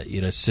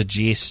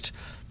 suggest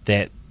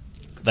that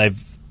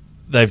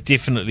they've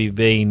definitely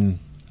been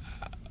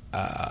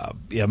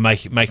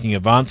making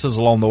advances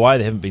along the way.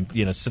 They haven't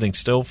been sitting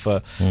still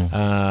for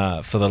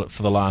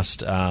the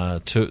last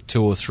 2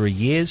 or 3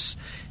 years,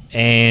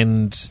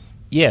 and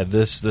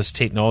this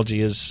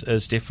technology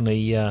is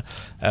definitely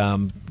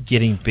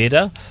getting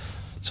better.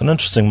 It's an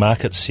interesting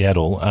market,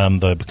 Seattle,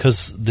 though,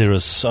 because there are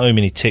so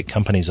many tech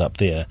companies up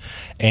there,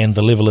 and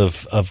the level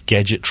of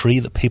gadgetry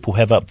that people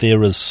have up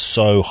there is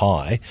so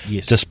high,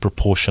 yes,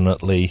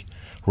 disproportionately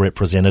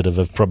representative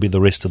of probably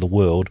the rest of the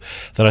world,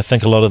 that I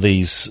think a lot of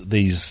these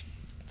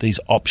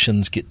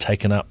options get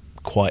taken up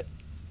quite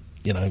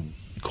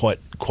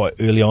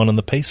early on in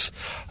the piece.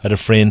 I had a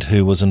friend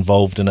who was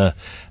involved in a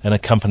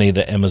company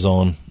that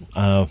Amazon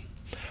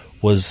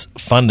was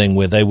funding,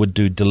 where they would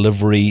do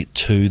delivery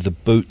to the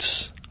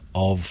boots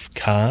of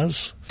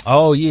cars.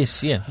 Oh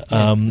yes, yeah.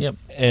 Yep.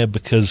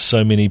 Because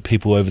so many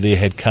people over there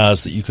had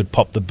cars that you could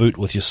pop the boot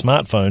with your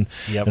smartphone,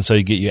 yep, and so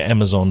you get your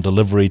Amazon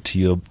delivery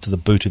to the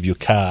boot of your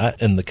car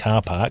in the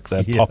car park.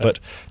 They'd pop it,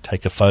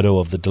 take a photo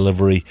of the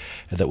delivery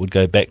that would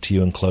go back to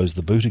you and close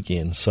the boot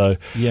again. So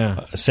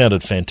it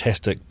sounded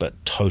fantastic, but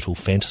total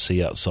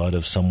fantasy outside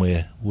of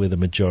somewhere where the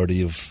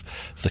majority of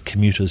the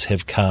commuters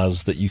have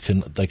cars that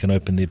they can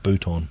open their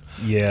boot on.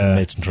 Yeah, you can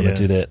imagine trying to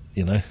do that.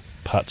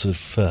 Parts of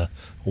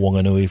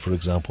Wanganui, for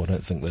example, I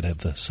don't think they'd have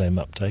the same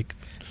uptake.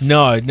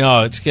 No,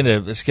 it's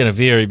gonna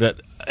vary. But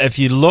if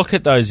you look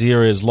at those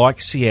areas like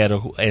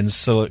Seattle and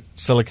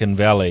Silicon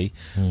Valley,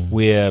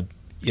 where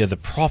the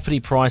property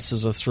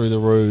prices are through the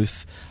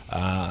roof,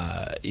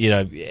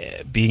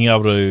 being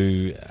able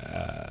to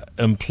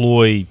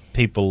employ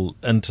people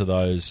into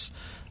those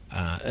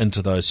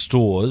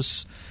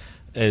stores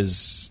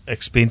is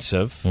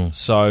expensive.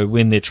 So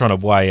when they're trying to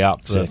weigh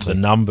up the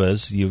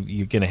numbers,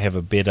 you're going to have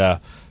a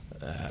better.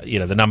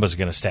 The numbers are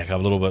going to stack up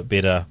a little bit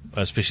better,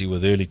 especially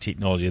with early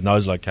technology in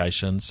those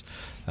locations,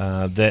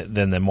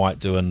 than they might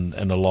do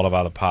in a lot of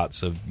other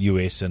parts of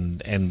US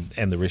and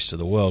the rest of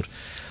the world.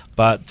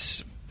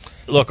 But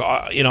look,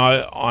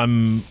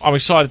 I'm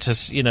excited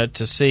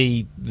to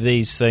see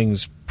these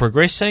things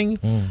progressing.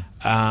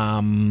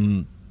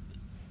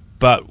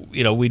 But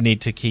we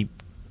need to keep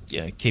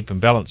in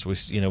balance. We've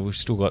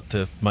still got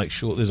to make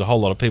sure there's a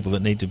whole lot of people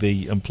that need to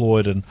be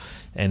employed and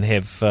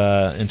have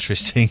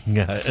interesting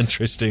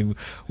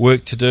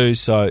work to do.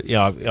 So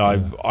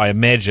I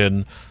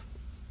imagine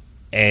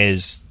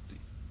as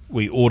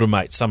we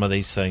automate some of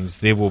these things,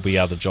 there will be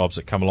other jobs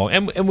that come along,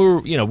 and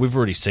we've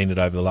already seen it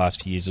over the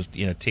last few years of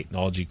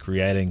technology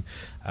creating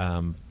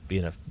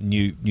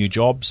new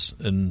jobs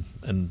in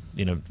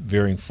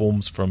varying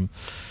forms, from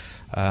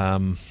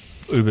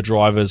Uber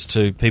drivers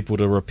to people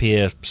to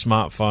repair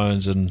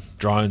smartphones and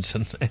drones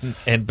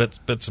and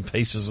bits and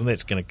pieces, and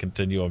that's going to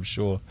continue, I'm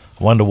sure.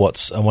 I wonder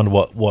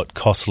what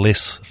costs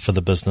less for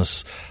the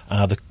business,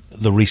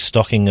 the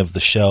restocking of the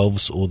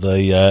shelves, or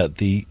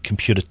the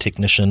computer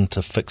technician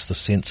to fix the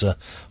sensor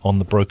on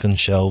the broken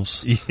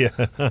shelves.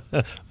 Yeah,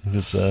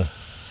 there's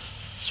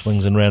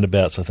swings and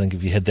roundabouts. I think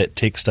if you had that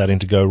tech starting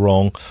to go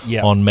wrong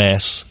en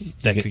masse,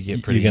 that could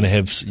get pretty. You're going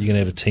to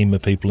have a team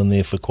of people in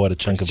there for quite a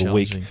chunk of a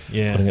week,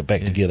 putting it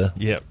back together.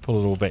 Yeah, pull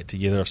it all back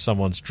together. If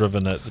someone's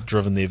driven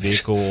their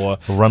vehicle, or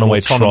a runaway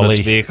autonomous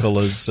trolley vehicle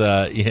is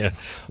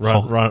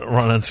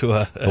run into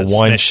the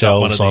wine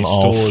shelves on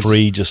aisle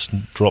 3 just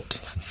dropped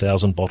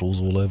 1,000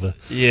 bottles all over.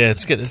 Yeah,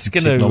 it's going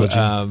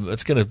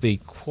to be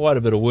quite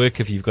a bit of work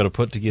if you've got to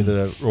put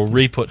together or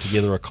re-put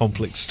together a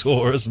complex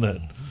store, isn't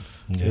it?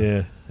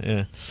 Yeah.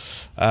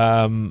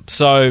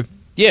 So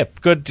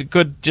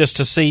good just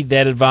to see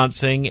that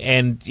advancing,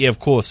 and of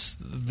course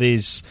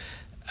there's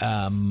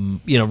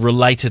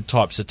related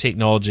types of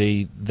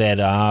technology that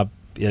are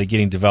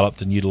getting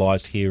developed and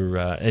utilised here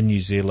in New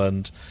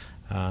Zealand,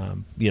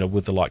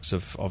 with the likes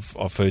of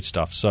food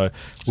stuff. So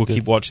we'll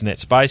keep watching that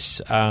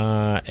space,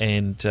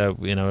 and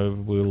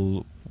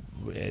we'll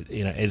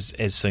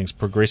as things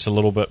progress a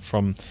little bit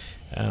from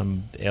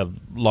our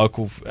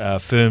local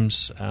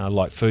firms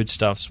like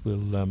Foodstuffs,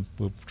 we'll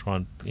try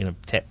and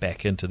tap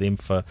back into them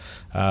for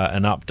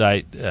an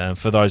update.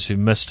 For those who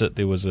missed it,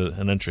 there was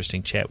an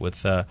interesting chat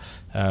with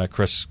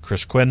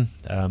Chris Quinn,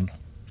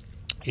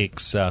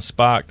 ex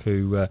Spark,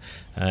 who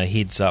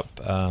heads up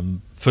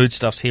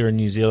Foodstuffs here in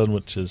New Zealand,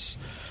 which is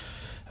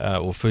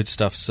or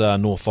Foodstuffs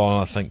North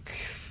Island. I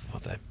think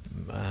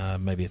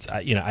maybe it's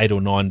 $8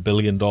 or $9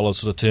 billion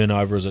sort of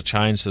turnover as a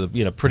chain, so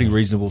pretty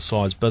reasonable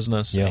sized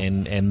business,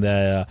 and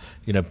they're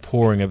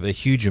pouring a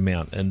huge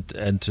amount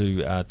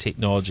into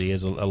technology,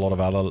 as a lot of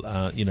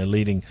other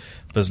having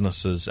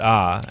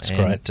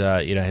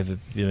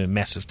a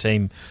massive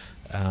team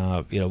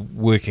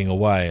working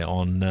away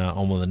on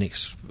the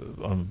next,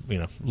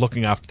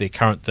 looking after their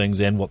current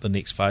things and what the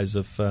next phase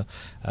of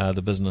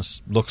the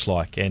business looks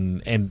like,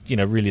 and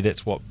really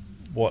that's what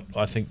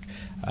I think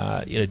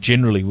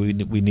generally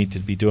we need to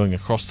be doing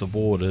across the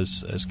board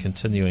is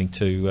continuing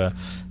to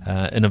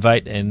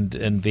innovate and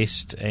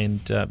invest,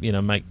 and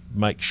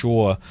make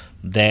sure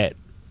that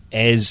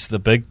as the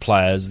big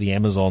players, the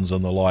Amazons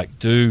and the like,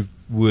 do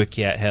work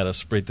out how to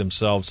spread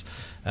themselves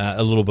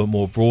a little bit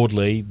more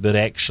broadly, but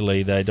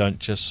actually they don't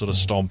just sort of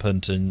stomp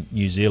into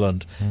New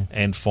Zealand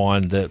and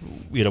find that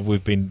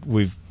we've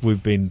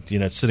been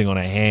sitting on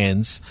our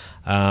hands,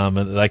 and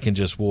that they can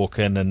just walk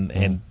in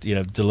and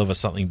deliver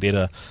something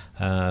better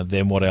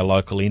than what our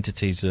local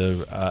entities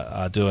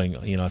are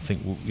doing. I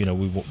think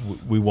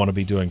we want to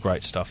be doing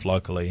great stuff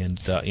locally, and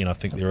I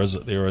think there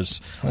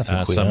is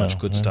so much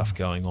good stuff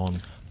going on. I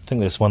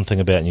think that's one thing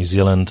about New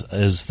Zealand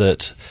is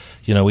that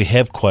we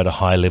have quite a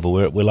high level.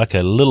 We're like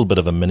a little bit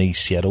of a mini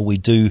Seattle. We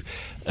do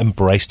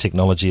embrace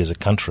technology as a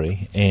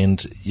country,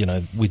 and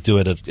we do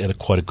it at a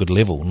quite a good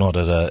level, not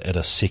at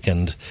a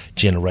second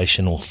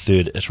generation or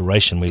third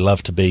iteration. We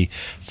love to be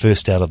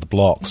first out of the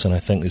blocks, and I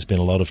think there's been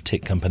a lot of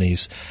tech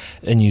companies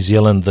in New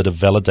Zealand that have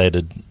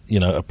validated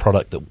a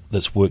product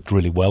that's worked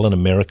really well in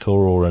America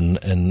or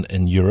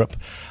in Europe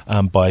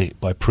by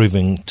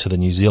proving to the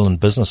New Zealand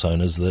business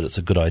owners that it's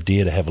a good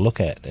idea to have a look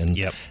at, and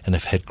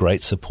have had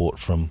great support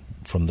from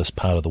this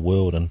part of the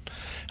world, and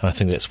I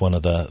think that's one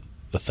of the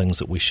things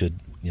that we should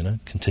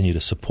continue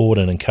to support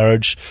and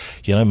encourage.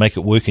 Make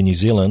it work in New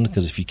Zealand,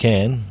 because if you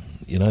can,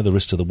 the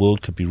rest of the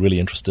world could be really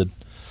interested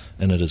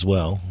in it as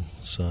well.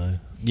 So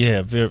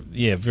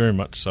very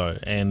much so,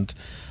 and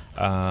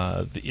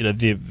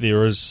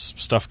there is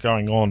stuff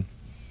going on,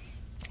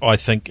 I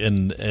think,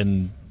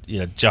 in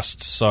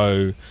just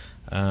so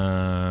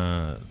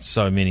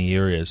many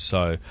areas.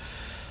 So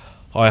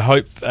I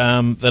hope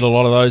that a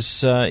lot of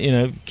those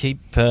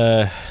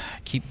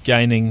keep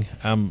gaining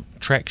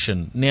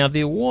traction. Now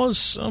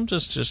I'm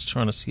just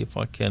trying to see if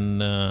I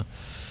can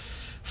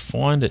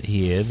find it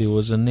here. There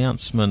was an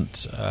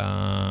announcement in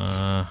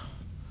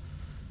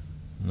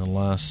the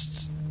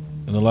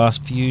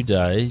last few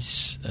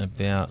days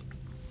about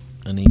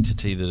an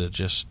entity that had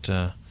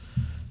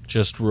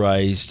just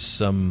raised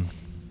some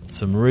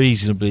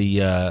reasonably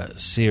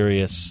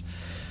serious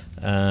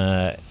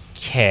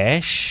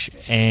cash,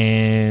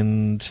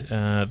 and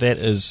that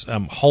is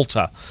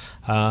Halter.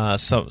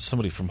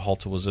 Somebody from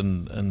Halter was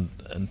in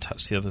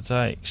touch the other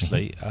day,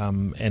 actually,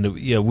 and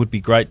it would be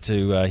great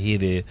to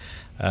hear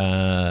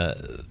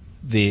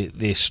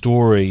their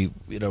story.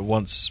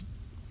 Once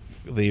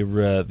they're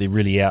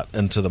really out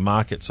into the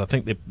markets. I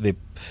think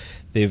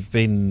they've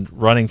been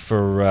running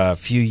for a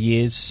few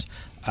years,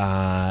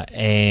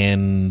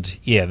 and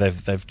they're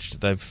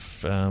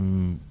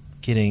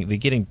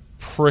getting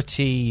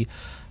pretty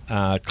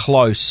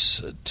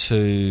close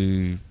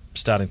to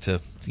starting to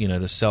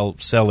to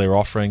sell their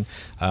offering,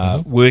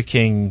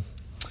 working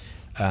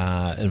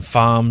in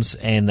farms,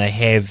 and they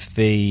have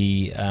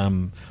the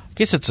I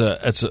guess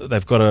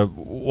they've got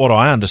what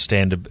I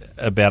understand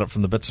about it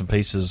from the bits and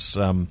pieces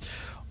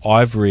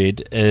I've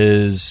read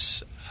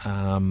is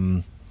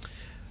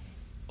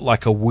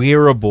like a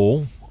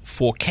wearable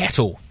for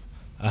cattle.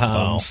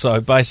 Wow. So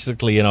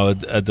basically,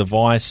 a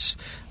device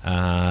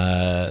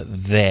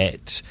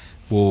that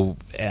will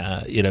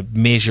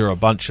measure a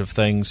bunch of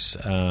things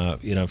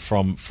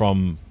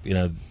from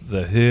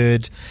the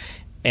herd,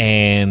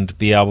 and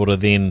be able to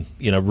then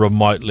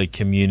remotely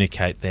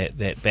communicate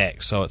that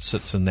back. So it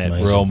sits in that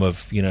Amazing. realm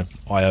of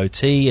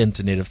IoT,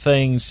 Internet of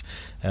Things,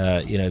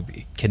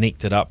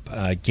 connected up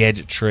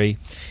gadgetry.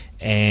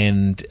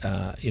 And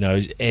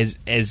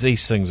as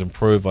these things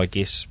improve, I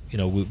guess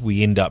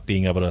we end up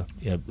being able to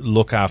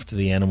look after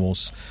the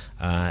animals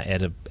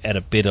at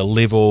a better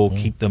level,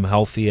 keep them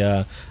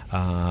healthier,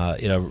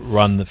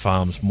 run the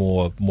farms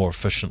more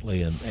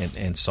efficiently,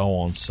 and so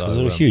on. So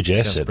they're a huge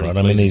asset, right?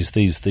 I mean,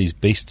 pleasing. these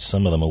beasts,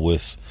 some of them are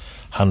worth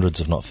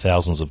hundreds, if not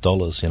thousands, of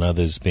dollars.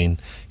 There's been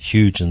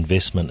huge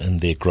investment in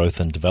their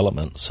growth and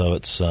development. So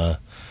it's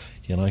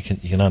you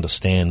can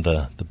understand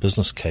the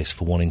business case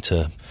for wanting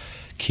to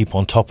keep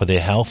on top of their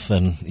health,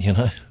 and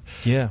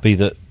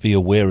be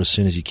aware as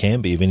soon as you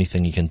can be of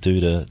anything you can do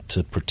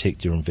to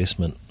protect your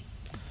investment.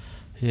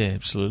 Yeah,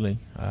 absolutely.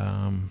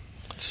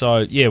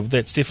 So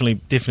that's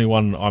definitely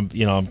one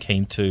I'm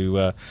keen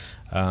to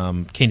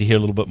hear a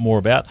little bit more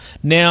about.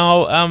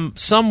 Now,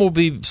 some will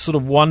be sort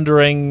of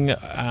wondering.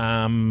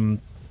 I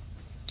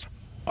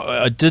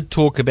did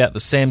talk about the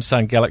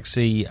Samsung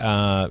Galaxy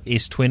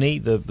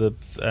S20, the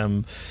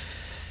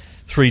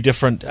 3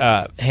 different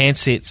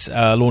handsets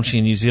launching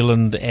in New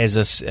Zealand as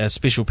a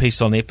special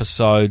piece on the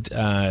episode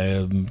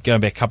going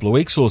back a couple of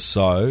weeks or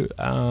so,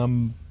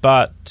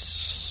 but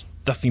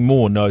nothing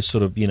more, no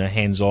sort of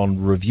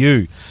hands-on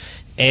review.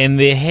 And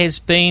there has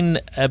been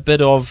a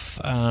bit of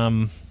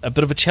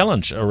a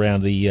challenge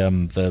around the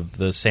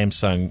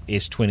Samsung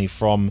S20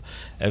 from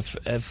if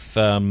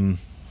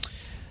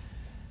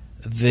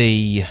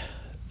the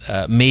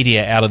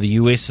media out of the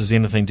US is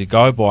anything to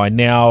go by.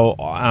 Now,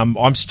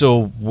 I'm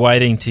still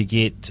waiting to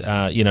get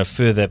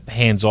further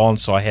hands-on.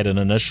 So I had an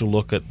initial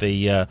look at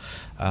the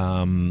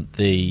varying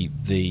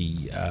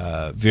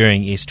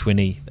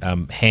S20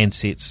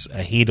 handsets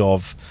ahead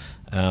of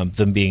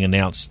them being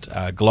announced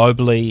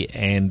globally,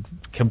 and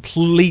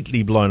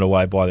completely blown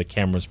away by the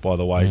cameras. By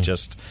the way,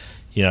 just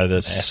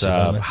this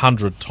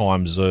 100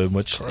 times zoom,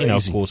 which Crazy.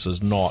 Of course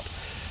is not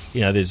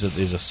there's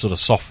a sort of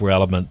software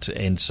element,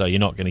 and so you're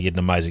not going to get an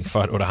amazing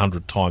photo at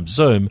 100 times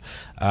zoom.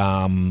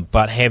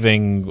 But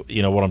having,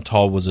 what I'm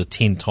told was a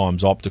 10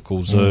 times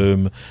optical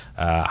zoom,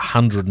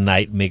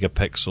 108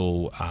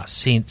 megapixel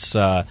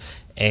sensor,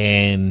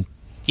 and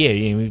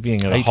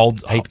being able to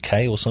hold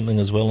 8K or something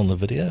as well on the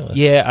video.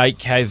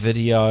 8K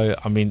video.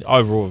 I mean,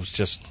 overall it was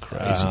just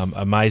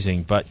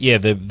amazing. But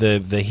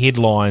the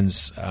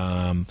headlines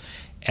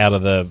out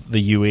of the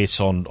US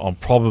on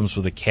problems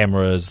with the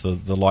cameras,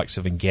 the likes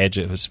of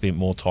Engadget, who spent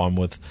more time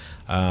with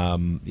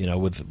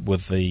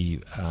with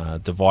the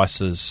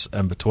devices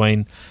in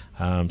between,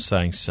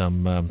 saying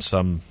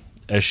some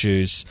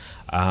issues.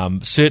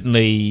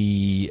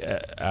 Certainly.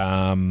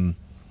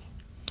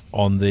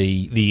 On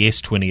the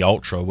S20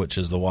 Ultra, which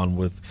is the one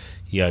with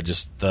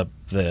just the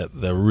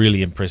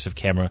really impressive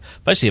camera,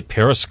 basically a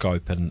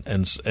periscope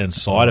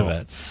inside of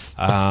it.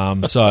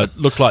 So it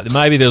looked like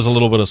maybe there's a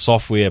little bit of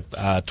software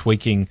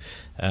tweaking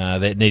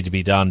that needed to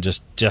be done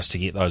just to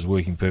get those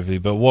working perfectly.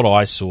 But what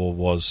I saw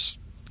was,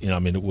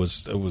 it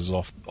was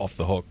off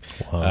the hook.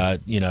 Wow.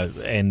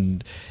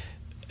 And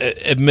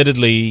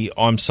admittedly,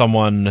 I'm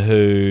someone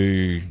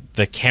who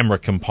the camera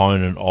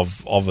component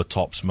of a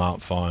top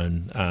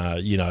smartphone,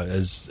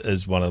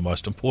 is one of the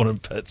most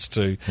important bits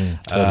to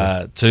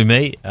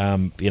me.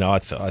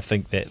 I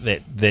think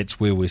that's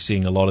where we're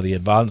seeing a lot of the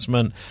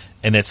advancement,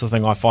 and that's the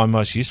thing I find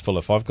most useful.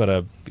 If I've got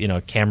a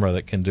camera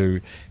that can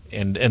do,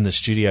 and in the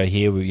studio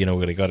here,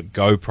 we've got a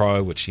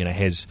GoPro, which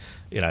has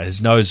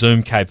no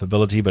zoom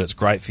capability, but it's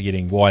great for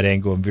getting wide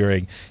angle and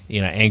varying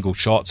angle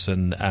shots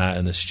in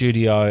the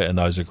studio, and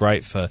those are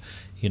great for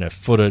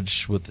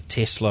footage with the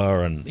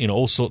Tesla and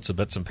all sorts of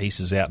bits and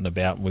pieces out and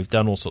about. And we've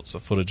done all sorts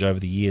of footage over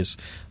the years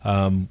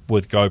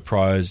with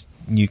GoPros.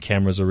 New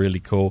cameras are really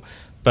cool,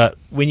 but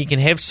when you can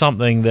have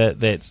something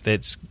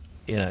that's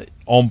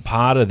on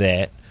part of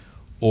that,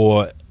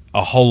 or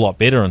a whole lot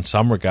better in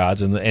some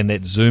regards, and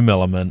that zoom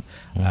element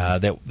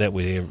that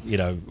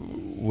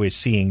we're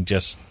seeing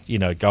just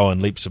go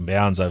in leaps and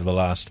bounds over the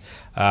last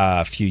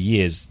few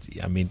years.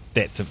 I mean,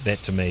 that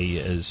to me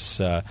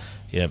is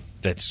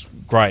that's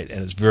great,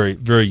 and it's very,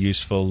 very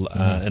useful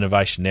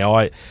innovation. Now,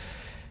 I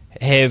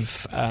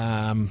have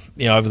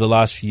over the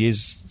last few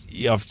years,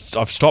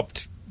 I've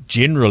stopped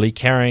generally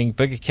carrying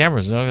bigger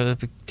cameras. I've got a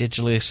big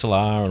digital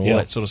SLR and all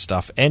that sort of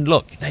stuff. And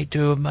look, they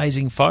do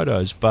amazing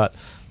photos, but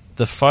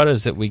the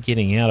photos that we're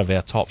getting out of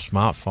our top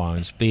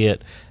smartphones, be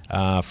it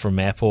from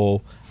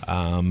Apple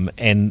and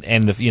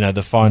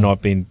the phone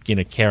I've been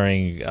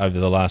carrying over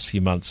the last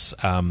few months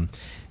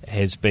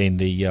has been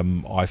the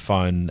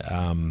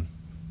iPhone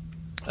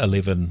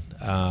 11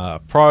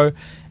 Pro,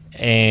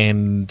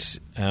 and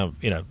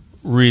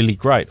really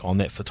great on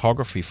that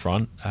photography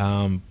front.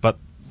 But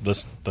the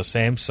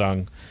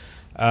Samsung,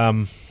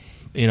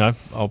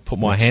 I'll put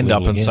my hand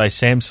up and say,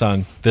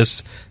 Samsung,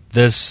 this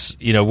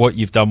what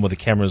you've done with the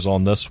cameras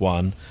on this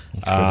one,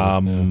 I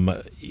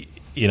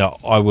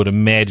would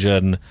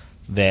imagine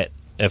that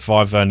if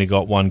I've only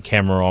got one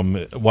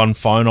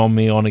phone on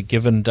me on a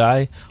given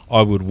day,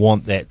 I would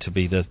want that to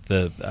be the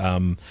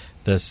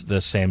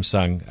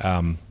Samsung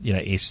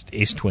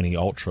S20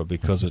 Ultra,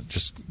 because it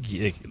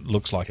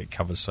looks like it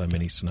covers so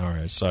many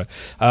scenarios. So,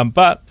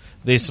 but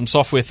there's some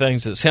software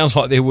things that it sounds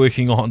like they're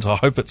working on, so I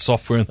hope it's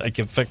software and they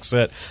can fix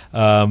it.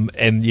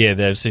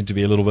 They seem to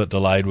be a little bit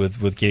delayed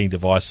with getting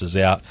devices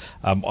out.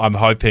 I'm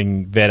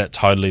hoping that it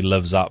totally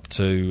lives up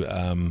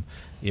to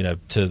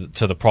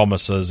to the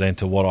promises and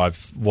to what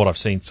I've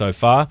seen so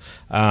far.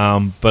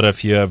 But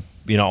if you're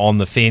on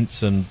the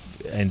fence and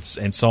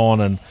so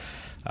on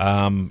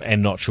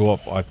and not sure,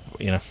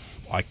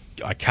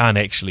 I can't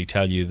actually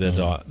tell you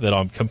that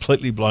I'm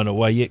completely blown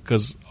away yet,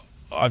 because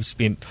I've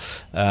spent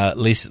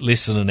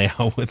less than an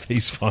hour with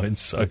these phones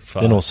so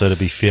far. Then also, to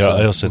be fair, so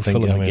I also think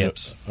I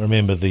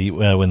remember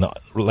when the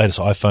latest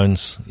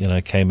iPhones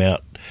came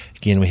out.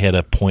 Again, we had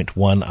a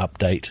 0.1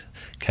 update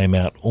came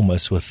out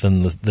almost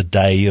within the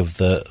day of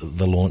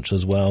the launch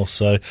as well.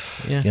 So,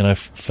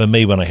 for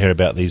me, when I hear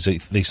about these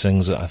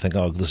things, I think,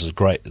 oh, this is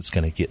great. It's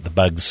going to get the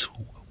bugs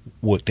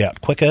worked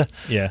out quicker,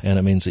 and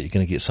it means that you're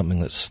going to get something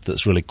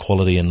that's really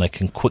quality, and they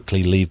can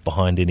quickly leave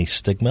behind any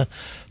stigma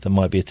that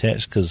might be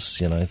attached, because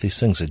these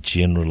things are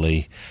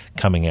generally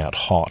coming out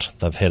hot.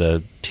 They've had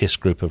a test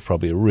group of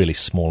probably a really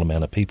small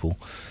amount of people,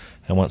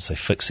 and once they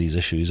fix these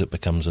issues, it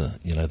becomes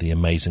the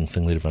amazing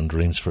thing that everyone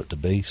dreams for it to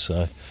be.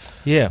 So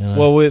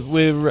well,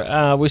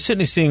 we're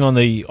certainly seeing on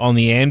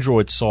the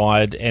Android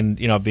side, and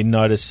I've been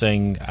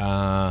noticing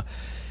that.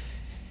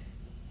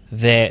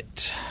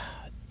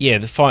 Yeah,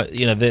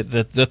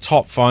 the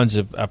top phones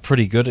are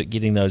pretty good at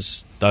getting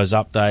those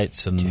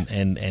updates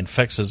and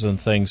fixes and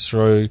things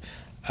through.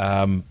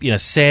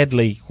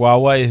 Sadly,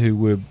 Huawei, who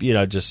were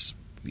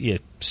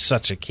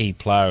such a key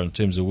player in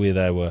terms of where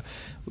they were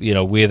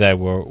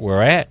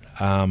at,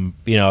 are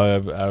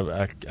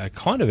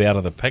kind of out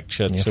of the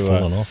picture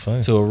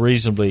to a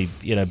reasonably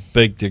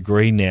big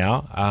degree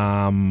now.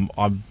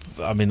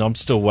 I'm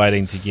still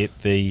waiting to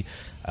get the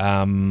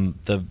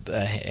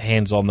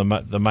hands on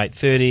the Mate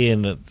 30,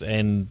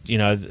 and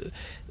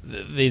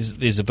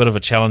there's a bit of a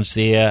challenge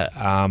there.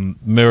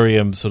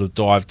 Miriam sort of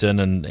dived in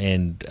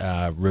and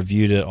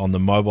reviewed it on the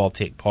Mobile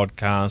Tech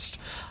podcast.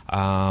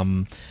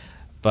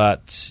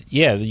 But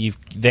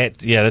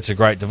that's a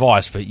great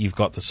device, but you've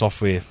got the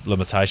software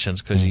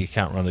limitations because you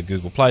can't run the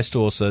Google Play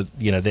Store. So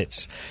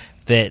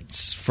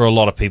that's for a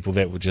lot of people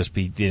that would just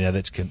be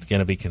that's going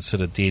to be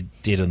considered dead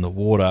in the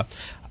water.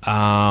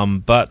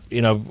 But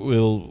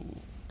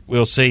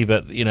we'll see.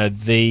 But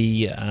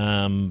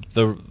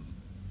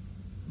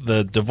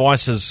the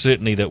devices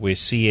certainly that we're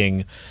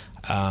seeing,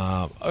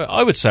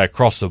 I would say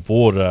across the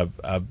board,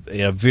 are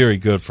very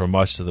good for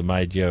most of the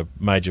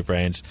major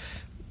brands.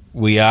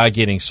 We are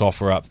getting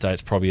software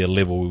updates, probably at a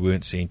level we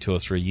weren't seeing 2 or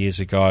 3 years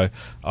ago.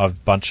 I've a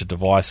bunch of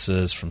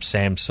devices from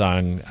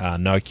Samsung,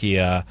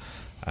 Nokia.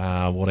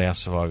 What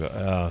else have I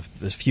got?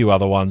 There's a few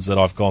other ones that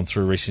I've gone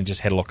through recently. Just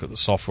had a look at the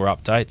software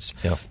updates,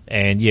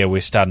 and we're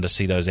starting to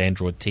see those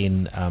Android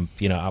 10,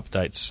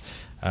 updates,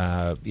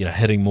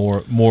 hitting more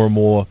and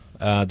more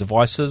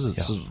devices.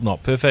 It's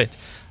not perfect.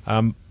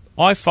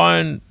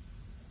 iPhone.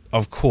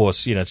 Of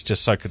course, it's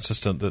just so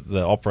consistent that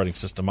the operating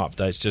system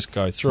updates just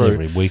go through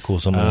every week or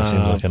something. It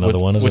seems like another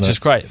one, which is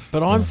great.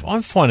 But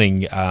I'm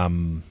finding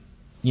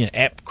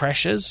app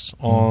crashes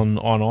on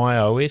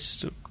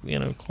iOS,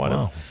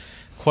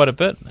 quite a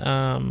bit.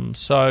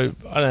 So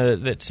I know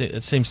that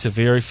it seems to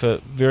vary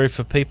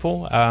for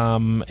people,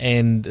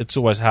 and it's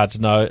always hard to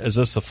know: is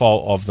this the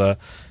fault of the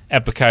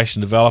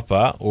application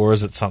developer, or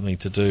is it something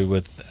to do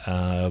with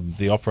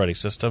the operating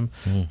system?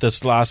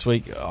 This last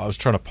week, I was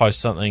trying to post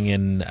something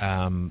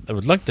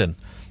with LinkedIn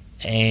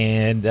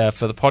and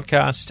for the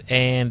podcast,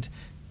 and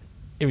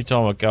every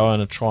time I go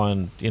in and try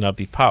and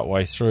be part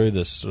way through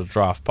this sort of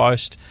draft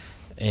post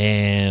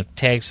and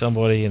tag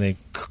somebody and then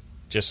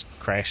just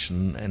crash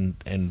and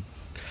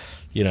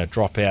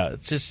drop out.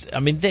 It's just,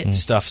 that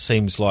stuff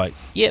seems like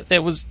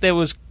that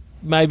was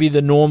maybe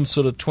the norm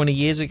sort of 20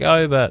 years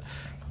ago, but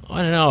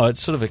I don't know.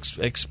 It's sort of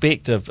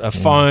expect a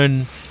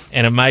phone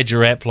and a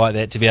major app like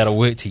that to be able to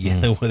work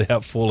together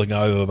without falling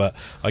over. But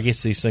I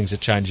guess these things are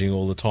changing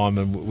all the time,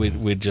 and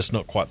we're just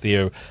not quite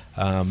there,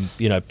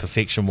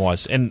 perfection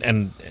wise. And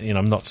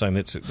I'm not saying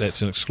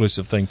that's an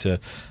exclusive thing to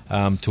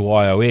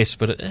iOS,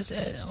 but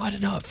I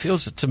don't know. It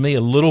feels to me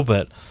a little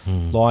bit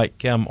like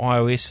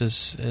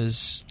iOS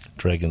is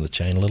dragging the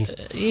chain a little.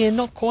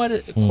 Not quite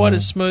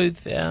as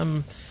smooth.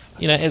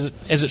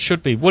 As it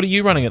should be. What are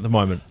you running at the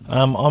moment?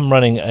 I'm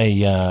running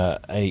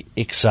a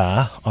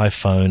XR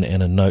iPhone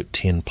and a Note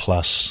 10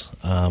 Plus.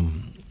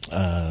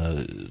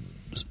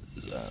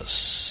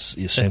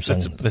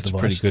 Samsung. That's a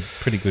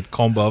pretty good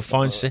combo of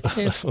phones.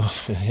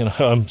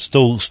 I'm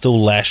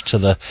still lashed to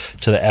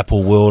the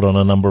Apple world on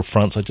a number of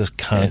fronts. I just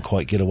can't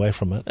quite get away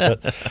from it.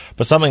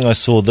 But something I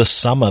saw this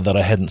summer that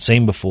I hadn't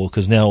seen before,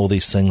 because now all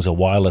these things are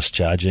wireless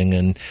charging,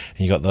 and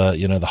you got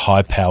the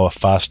high power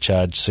fast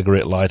charge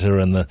cigarette lighter,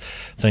 and the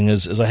thing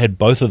is I had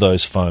both of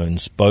those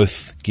phones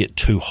both get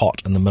too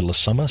hot in the middle of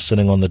summer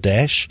sitting on the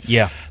dash.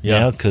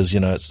 Now because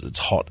it's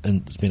hot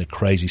and it's been a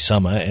crazy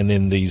summer, and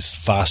then these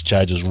fast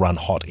chargers run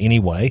hot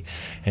anyway,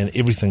 and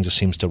everything just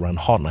seems to run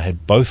hot. And I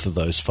had both of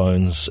those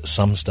phones at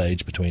some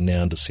stage between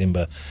now and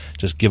December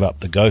just give up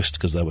the ghost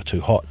because they were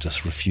too hot,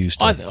 just refused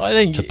to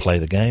play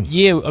the game.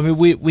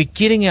 We're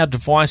getting our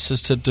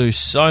devices to do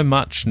so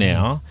much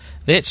now.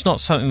 That's not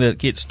something that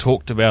gets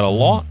talked about a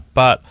lot,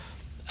 but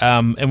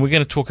and we're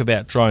going to talk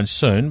about drones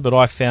soon, but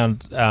I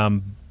found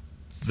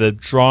the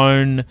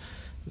drone,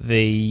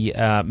 the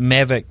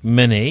Mavic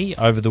Mini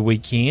over the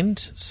weekend,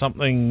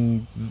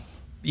 something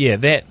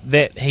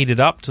that heated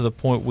up to the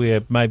point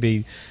where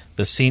maybe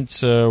the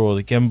sensor or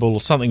the gimbal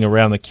or something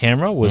around the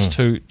camera was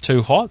too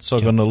hot, so I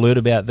got an alert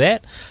about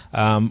that.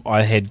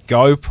 I had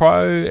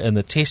GoPro in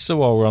the Tesla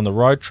while we were on the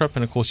road trip,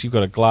 and of course you've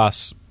got a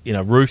glass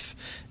roof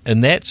in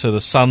that, so the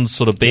sun's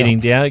sort of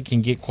beating down, it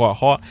can get quite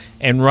hot,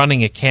 and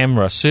running a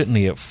camera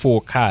certainly at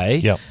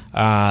 4K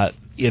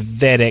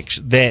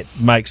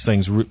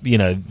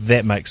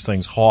that makes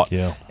things hot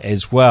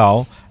as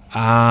well.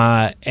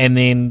 And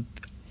then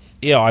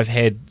I've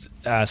had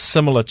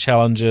similar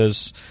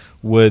challenges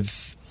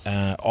with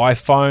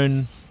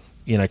iPhone,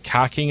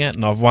 carking it,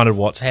 and I've wondered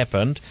what's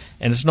happened,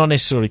 and it's not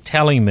necessarily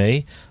telling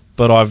me,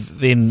 but I've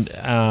then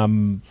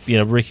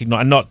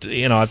recognized,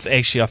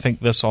 I think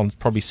this on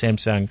probably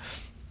Samsung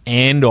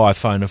and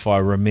iPhone, if I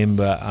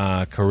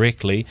remember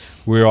correctly,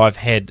 where I've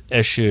had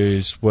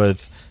issues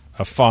with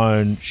a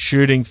phone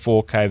shooting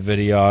 4K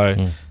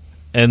video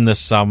in the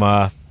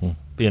summer.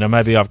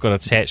 Maybe I've got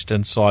attached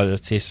inside a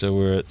Tesla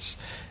where it's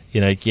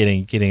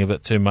getting a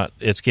bit too much.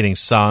 It's getting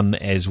sun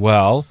as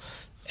well,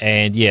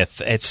 and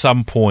at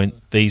some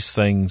point these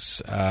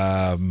things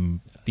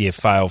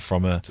fail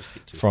from a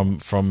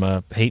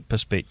heat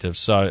perspective.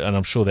 So, and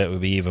I'm sure that would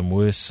be even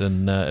worse.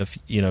 And if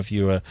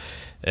you were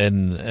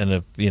in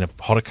a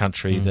hotter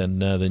country than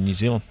New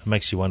Zealand, it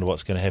makes you wonder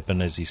what's going to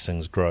happen as these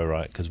things grow,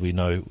 right? Because we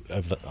know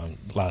over the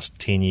last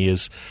 10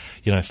 years,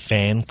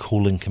 fan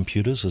cooling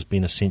computers has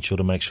been essential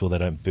to make sure they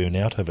don't burn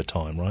out over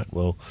time, right?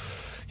 Well,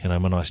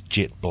 my nice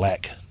jet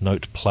black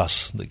Note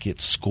Plus that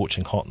gets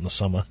scorching hot in the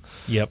summer.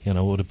 Yep.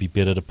 Would it be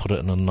better to put it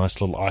in a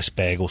nice little ice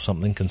bag or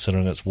something,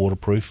 considering it's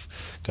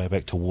waterproof? Go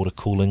back to water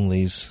cooling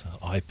these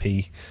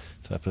IP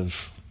type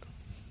of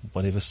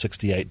whatever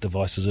 68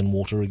 devices in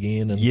water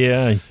again, and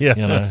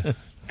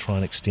try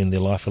and extend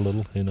their life a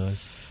little. Who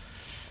knows?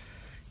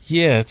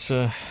 Yeah, it's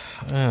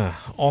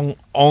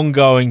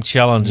ongoing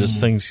challenges.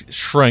 Things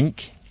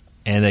shrink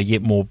and they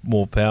get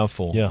more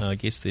powerful. Yeah. I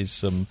guess there's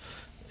some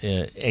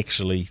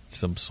actually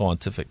some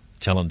scientific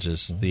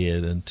challenges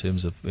there in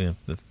terms of the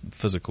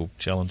physical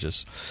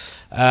challenges.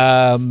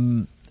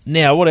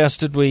 Now, what else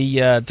did we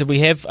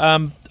have?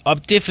 I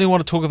definitely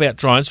want to talk about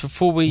drones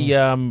before we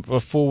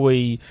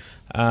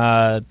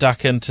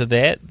duck into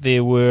that.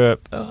 There were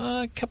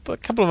a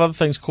couple of other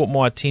things caught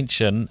my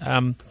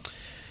attention.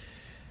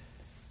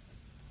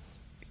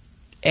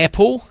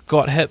 Apple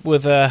got hit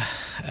with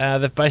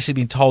they've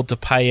basically been told to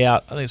pay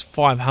out, I think it's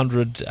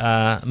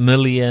 $500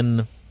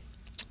 million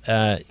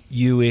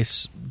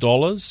US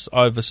dollars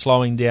over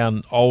slowing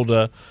down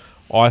older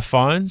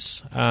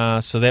iPhones.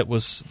 So that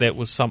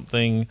was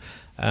something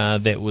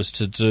that was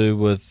to do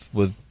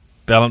with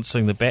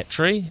balancing the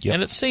battery. Yep.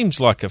 And it seems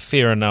like a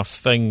fair enough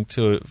thing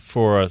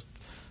for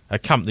a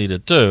company to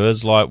do.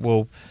 Is like,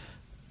 well,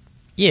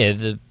 yeah,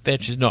 the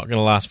battery's not going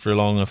to last very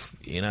long if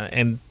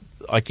and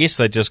I guess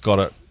they just got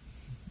it.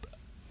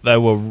 They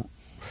were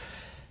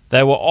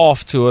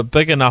off to a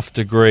big enough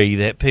degree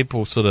that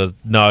people sort of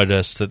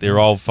noticed that their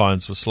old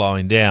phones were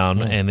slowing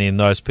down, and then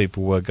those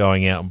people were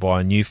going out and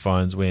buying new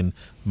phones when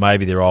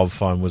maybe their old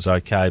phone was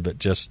okay, but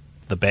just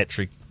the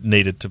battery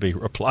needed to be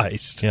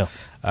replaced. Yeah.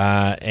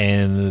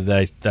 And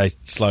they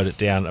slowed it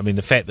down. I mean,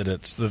 the fact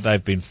that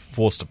they've been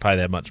forced to pay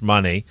that much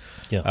money,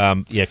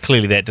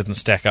 clearly that didn't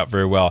stack up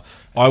very well.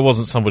 I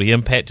wasn't somebody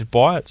impacted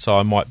by it, so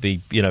I might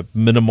be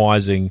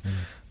minimising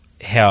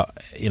how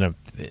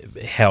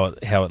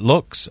it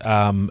looks,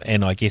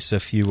 and I guess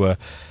if you were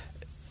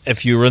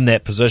in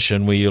that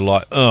position where you're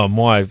like, oh,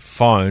 my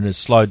phone has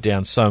slowed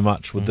down so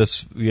much with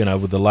this,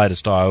 with the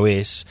latest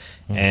iOS,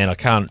 and I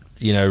can't,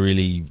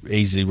 really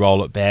easily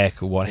roll it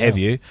back or what have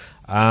you.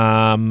 What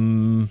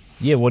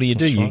do you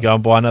do? That's You right. go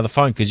and buy another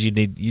phone because you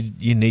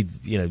need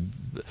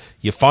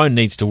your phone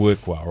needs to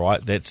work well,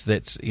 right? That's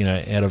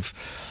out of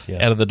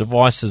the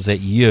devices that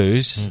you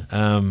use,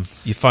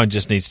 your phone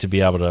just needs to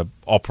be able to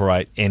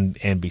operate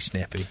and be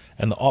snappy.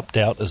 And the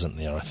opt-out isn't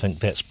there. I think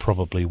that's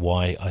probably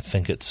why I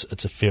think it's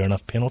a fair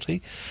enough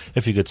penalty.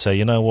 If you could say,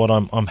 you know what,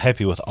 I'm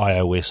happy with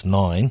iOS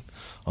 9,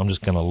 I'm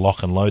just going to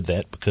lock and load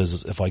that,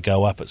 because if I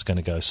go up, it's going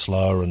to go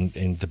slower and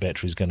the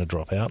battery's going to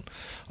drop out.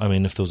 I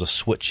mean, if there was a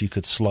switch you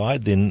could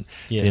slide, then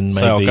maybe...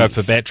 So I'll go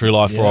for battery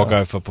life or I'll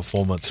go for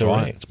performance,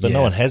 correct. right? But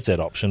no one has that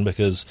option,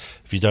 because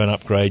if you don't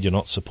upgrade, you're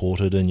not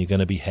supported and you're going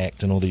to be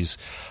hacked and all these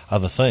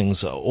other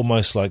things.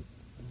 Almost like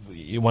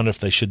you wonder if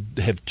they should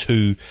have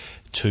two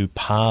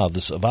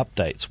paths of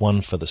updates,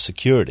 one for the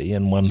security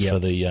and one for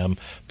the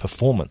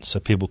performance, so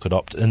people could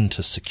opt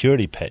into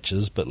security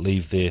patches but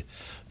leave their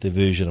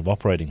version of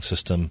operating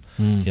system,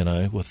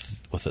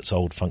 with its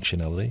old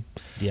functionality.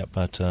 Yep.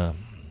 But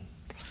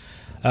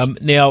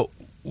now,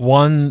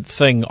 one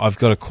thing I've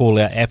got to call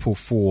out Apple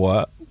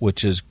for,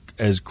 which is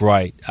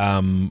great.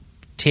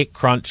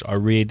 TechCrunch, I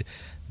read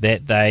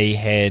that they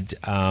had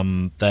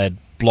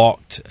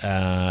blocked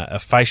a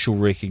facial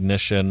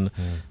recognition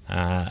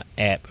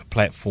app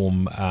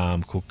platform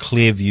called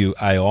Clearview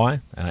AI.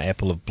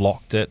 Apple have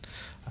blocked it,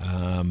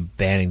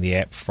 banning the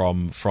app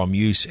from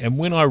use. And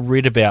when I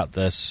read about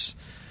this,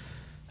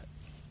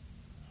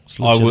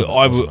 I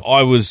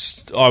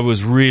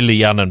was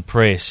really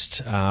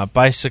unimpressed.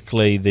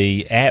 Basically,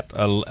 the app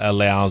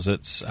allows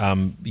its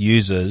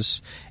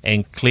users,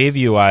 and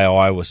Clearview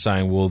AI was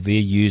saying, well, their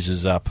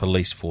users are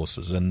police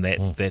forces, and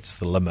that's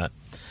the limit.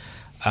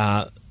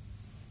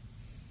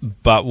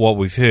 But what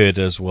we've heard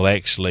is, well,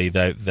 actually,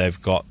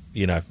 they've got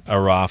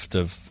a raft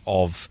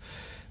of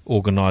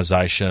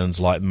organisations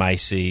like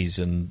Macy's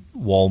and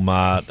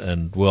Walmart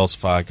and Wells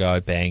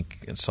Fargo Bank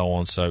and so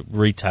on, so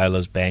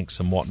retailers, banks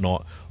and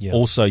whatnot,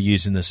 also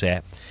using this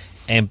app.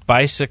 And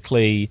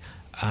basically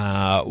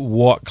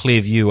what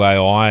Clearview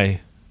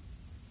AI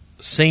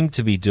seemed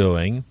to be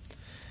doing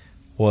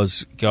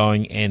was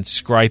going and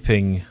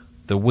scraping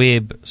the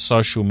web,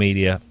 social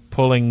media,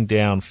 pulling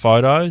down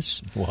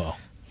photos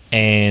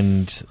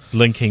and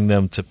linking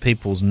them to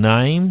people's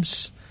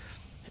names,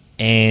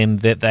 and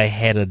that they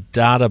had a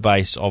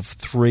database of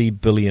 3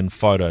 billion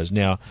photos.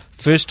 Now,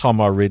 first time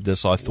I read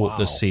this, I thought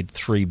this said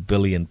 3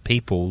 billion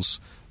people's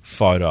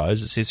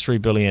photos. It says 3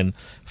 billion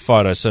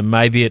photos, so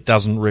maybe it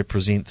doesn't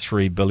represent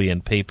 3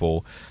 billion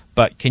people.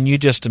 But can you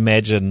just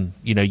imagine,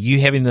 you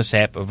having this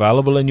app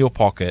available in your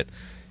pocket,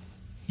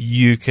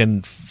 you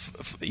can,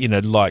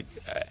 to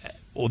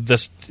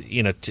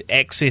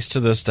access to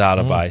this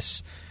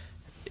database,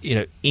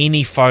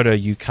 any photo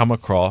you come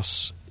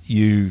across,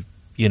 you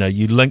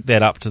link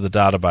that up to the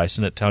database,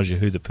 and it tells you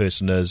who the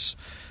person is,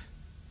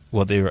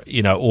 what they're,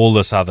 all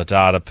this other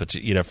data,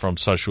 from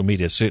social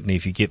media. Certainly,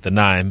 if you get the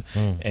name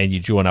and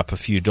you join up a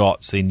few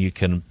dots, then you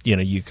can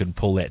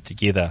pull that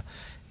together.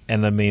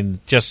 I mean,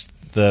 just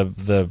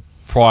the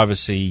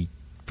privacy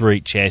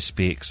breach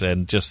aspects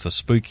and just the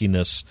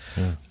spookiness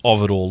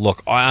of it all.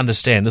 Look, I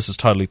understand this is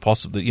totally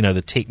possible.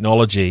 The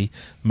technology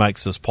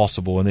makes this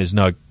possible, and there's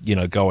no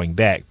going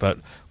back. But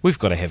we've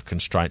got to have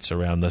constraints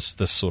around this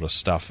sort of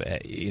stuff,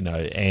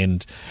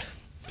 and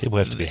people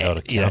have to be held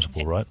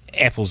accountable, right?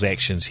 Apple's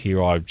actions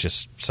here, I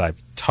just say,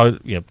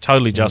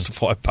 totally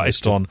justified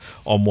based on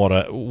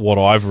what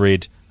I've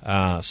read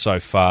so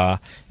far,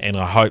 and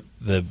I hope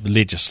the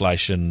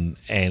legislation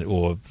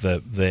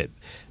that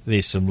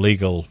there's some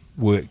legal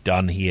work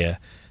done here.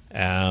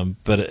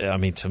 But I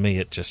mean, to me,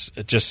 it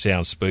just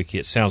sounds spooky.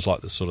 It sounds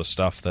like the sort of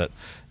stuff that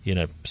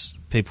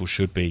people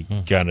should be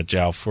going to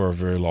jail for a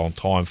very long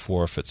time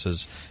for. If it's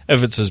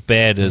as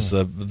bad as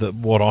the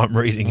what I'm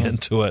reading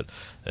into it,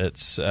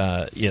 it's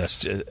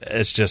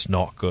it's just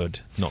not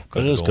good. Not good.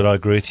 But it is good. I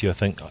agree with you. I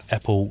think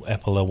Apple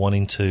are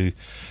wanting to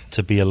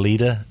be a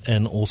leader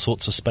in all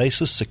sorts of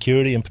spaces,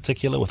 security in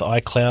particular. With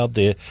iCloud,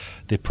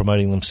 they're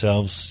promoting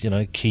themselves.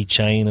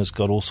 Keychain has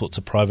got all sorts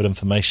of private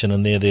information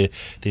in there.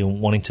 They're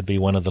wanting to be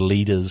one of the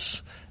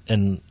leaders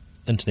in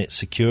internet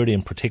security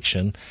and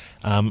protection,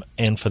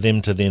 and for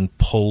them to then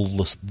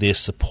pull their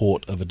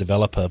support of a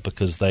developer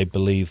because they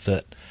believe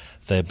that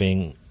they're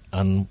being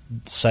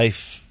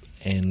unsafe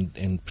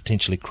and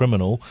potentially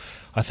criminal,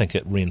 I think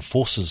it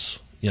reinforces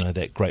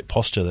that great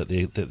posture that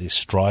they're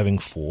striving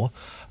for.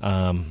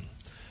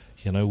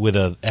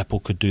 Whether Apple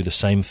could do the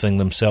same thing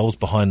themselves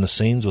behind the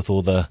scenes with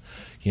all the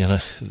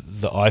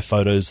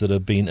iPhotos that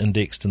have been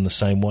indexed in the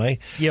same way.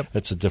 Yep.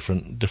 It's a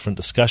different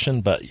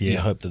discussion, but you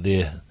hope that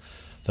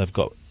they've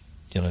got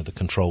the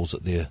controls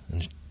that they're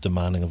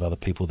demanding of other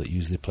people that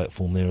use their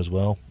platform there as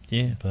well.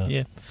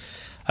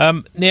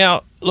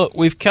 Now, look,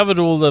 we've covered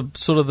all the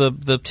sort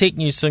of the tech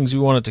news things we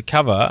wanted to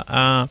cover.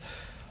 I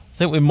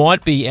think we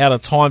might be out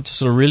of time to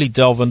sort of really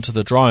delve into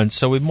the drones,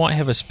 so we might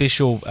have a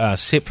special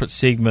separate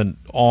segment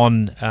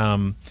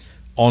on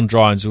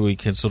drones where we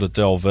can sort of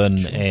delve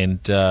in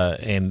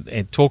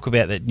and talk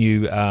about that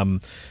new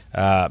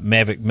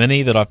Mavic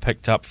Mini that I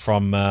picked up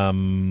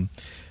from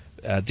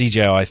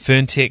DJI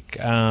Ferntech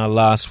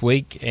last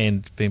week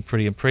and been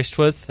pretty impressed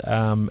with,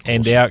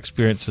 and our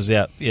experiences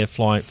out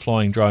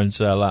flying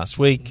drones last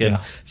week, and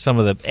some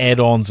of the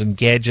add-ons and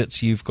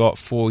gadgets you've got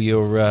for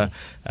your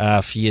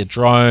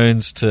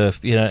drones to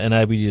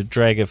enable you to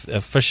drag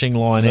a fishing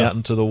line out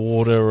into the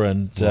water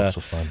and lots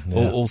of fun,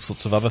 all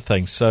sorts of other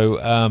things.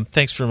 So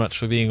thanks very much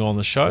for being on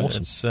the show.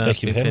 Awesome. It's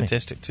been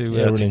fantastic to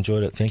really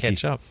enjoyed it. Thank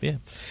catch you. up. Yeah,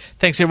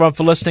 thanks everyone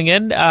for listening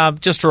in.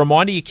 Just a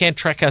reminder, you can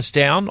track us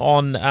down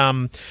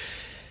on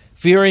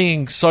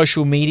varying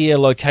social media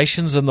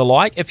locations and the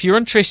like. If you're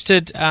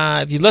interested,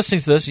 if you're listening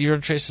to this, you're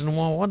interested in,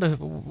 well, I wonder,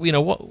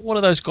 what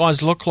do those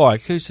guys look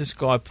like? Who's this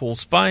guy, Paul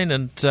Spain,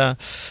 and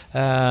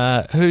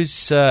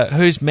who's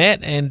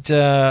Matt, and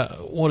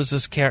what does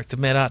this character,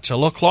 Matt Archer,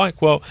 look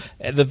like? Well,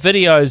 the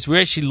videos,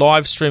 we're actually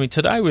live streaming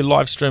today. We're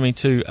live streaming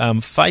to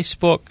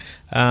Facebook,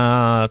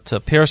 to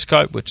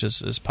Periscope, which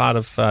is part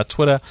of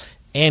Twitter,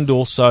 and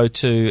also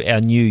to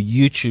our new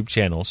YouTube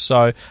channel.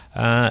 So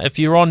if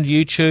you're on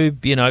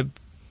YouTube,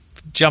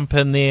 jump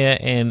in there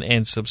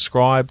and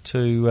subscribe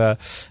to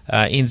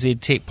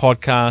NZ Tech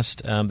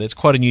Podcast. That's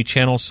quite a new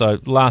channel. So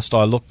last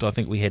I looked, I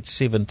think we had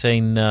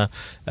 17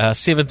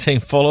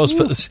 followers,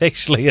 but there's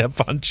actually a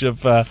bunch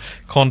of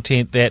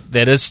content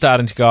that is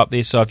starting to go up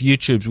there. So if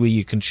YouTube's where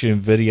you consume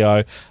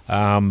video,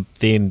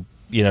 then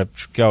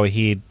go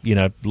ahead,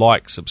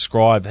 like,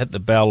 subscribe, hit the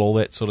bell, all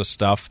that sort of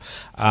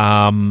stuff.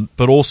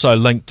 But also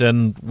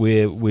LinkedIn,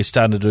 we're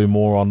starting to do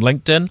more on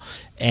LinkedIn,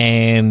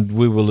 and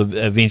we will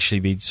eventually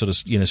be sort of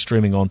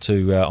streaming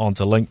onto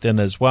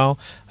LinkedIn as well.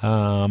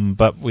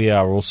 But we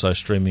are also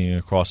streaming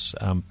across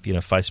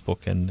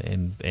Facebook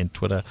and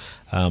Twitter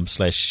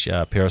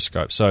 /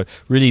 Periscope. So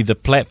really, the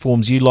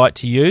platforms you like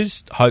to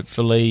use,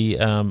 hopefully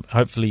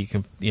you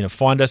can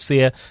find us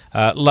there.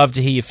 Love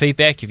to hear your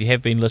feedback if you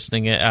have been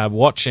listening,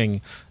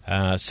 watching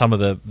some of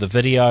the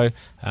video,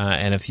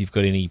 and if you've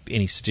got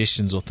any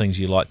suggestions or things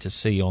you'd like to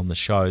see on the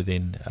show,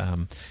 then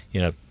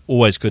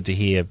always good to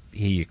hear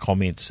your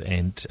comments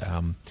and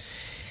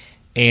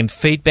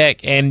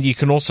feedback. And you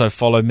can also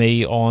follow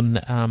me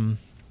on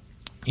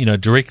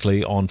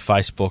directly on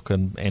Facebook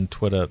and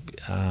Twitter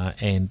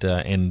and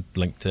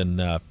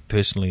LinkedIn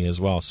personally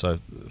as well. So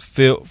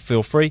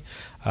feel free.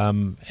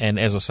 And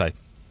as I say,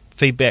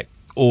 feedback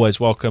always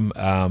welcome.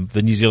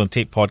 The New Zealand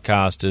Tech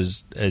Podcast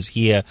is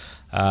here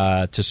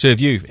to serve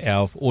you,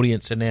 our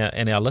audience and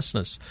our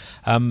listeners.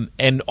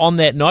 And on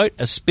that note,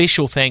 a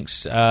special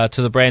thanks to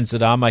the brands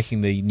that are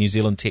making the New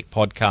Zealand Tech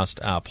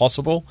Podcast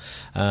possible.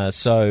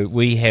 So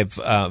we have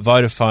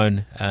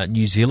Vodafone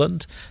New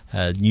Zealand,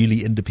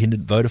 newly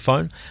independent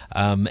Vodafone,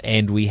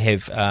 and we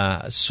have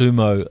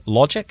Sumo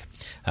Logic.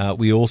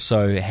 We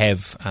also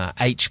have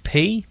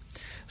HP,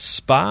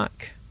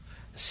 Spark,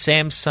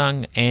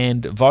 Samsung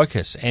and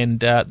Vocus, and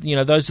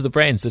those are the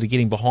brands that are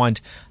getting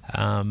behind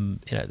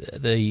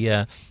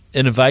the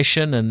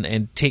innovation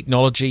and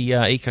technology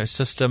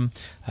ecosystem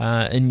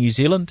in New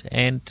Zealand,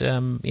 and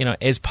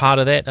as part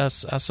of that,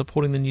 us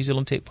supporting the New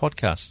Zealand Tech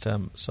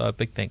Podcast. So a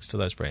big thanks to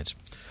those brands.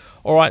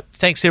 All right,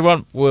 thanks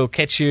everyone. We'll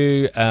catch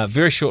you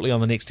very shortly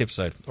on the next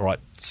episode. All right,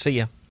 see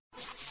ya.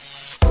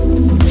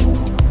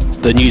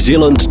 The New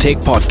Zealand Tech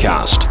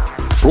Podcast,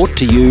 brought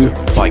to you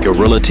by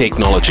Gorilla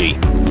Technology,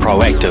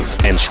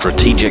 proactive and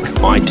strategic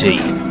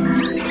IT.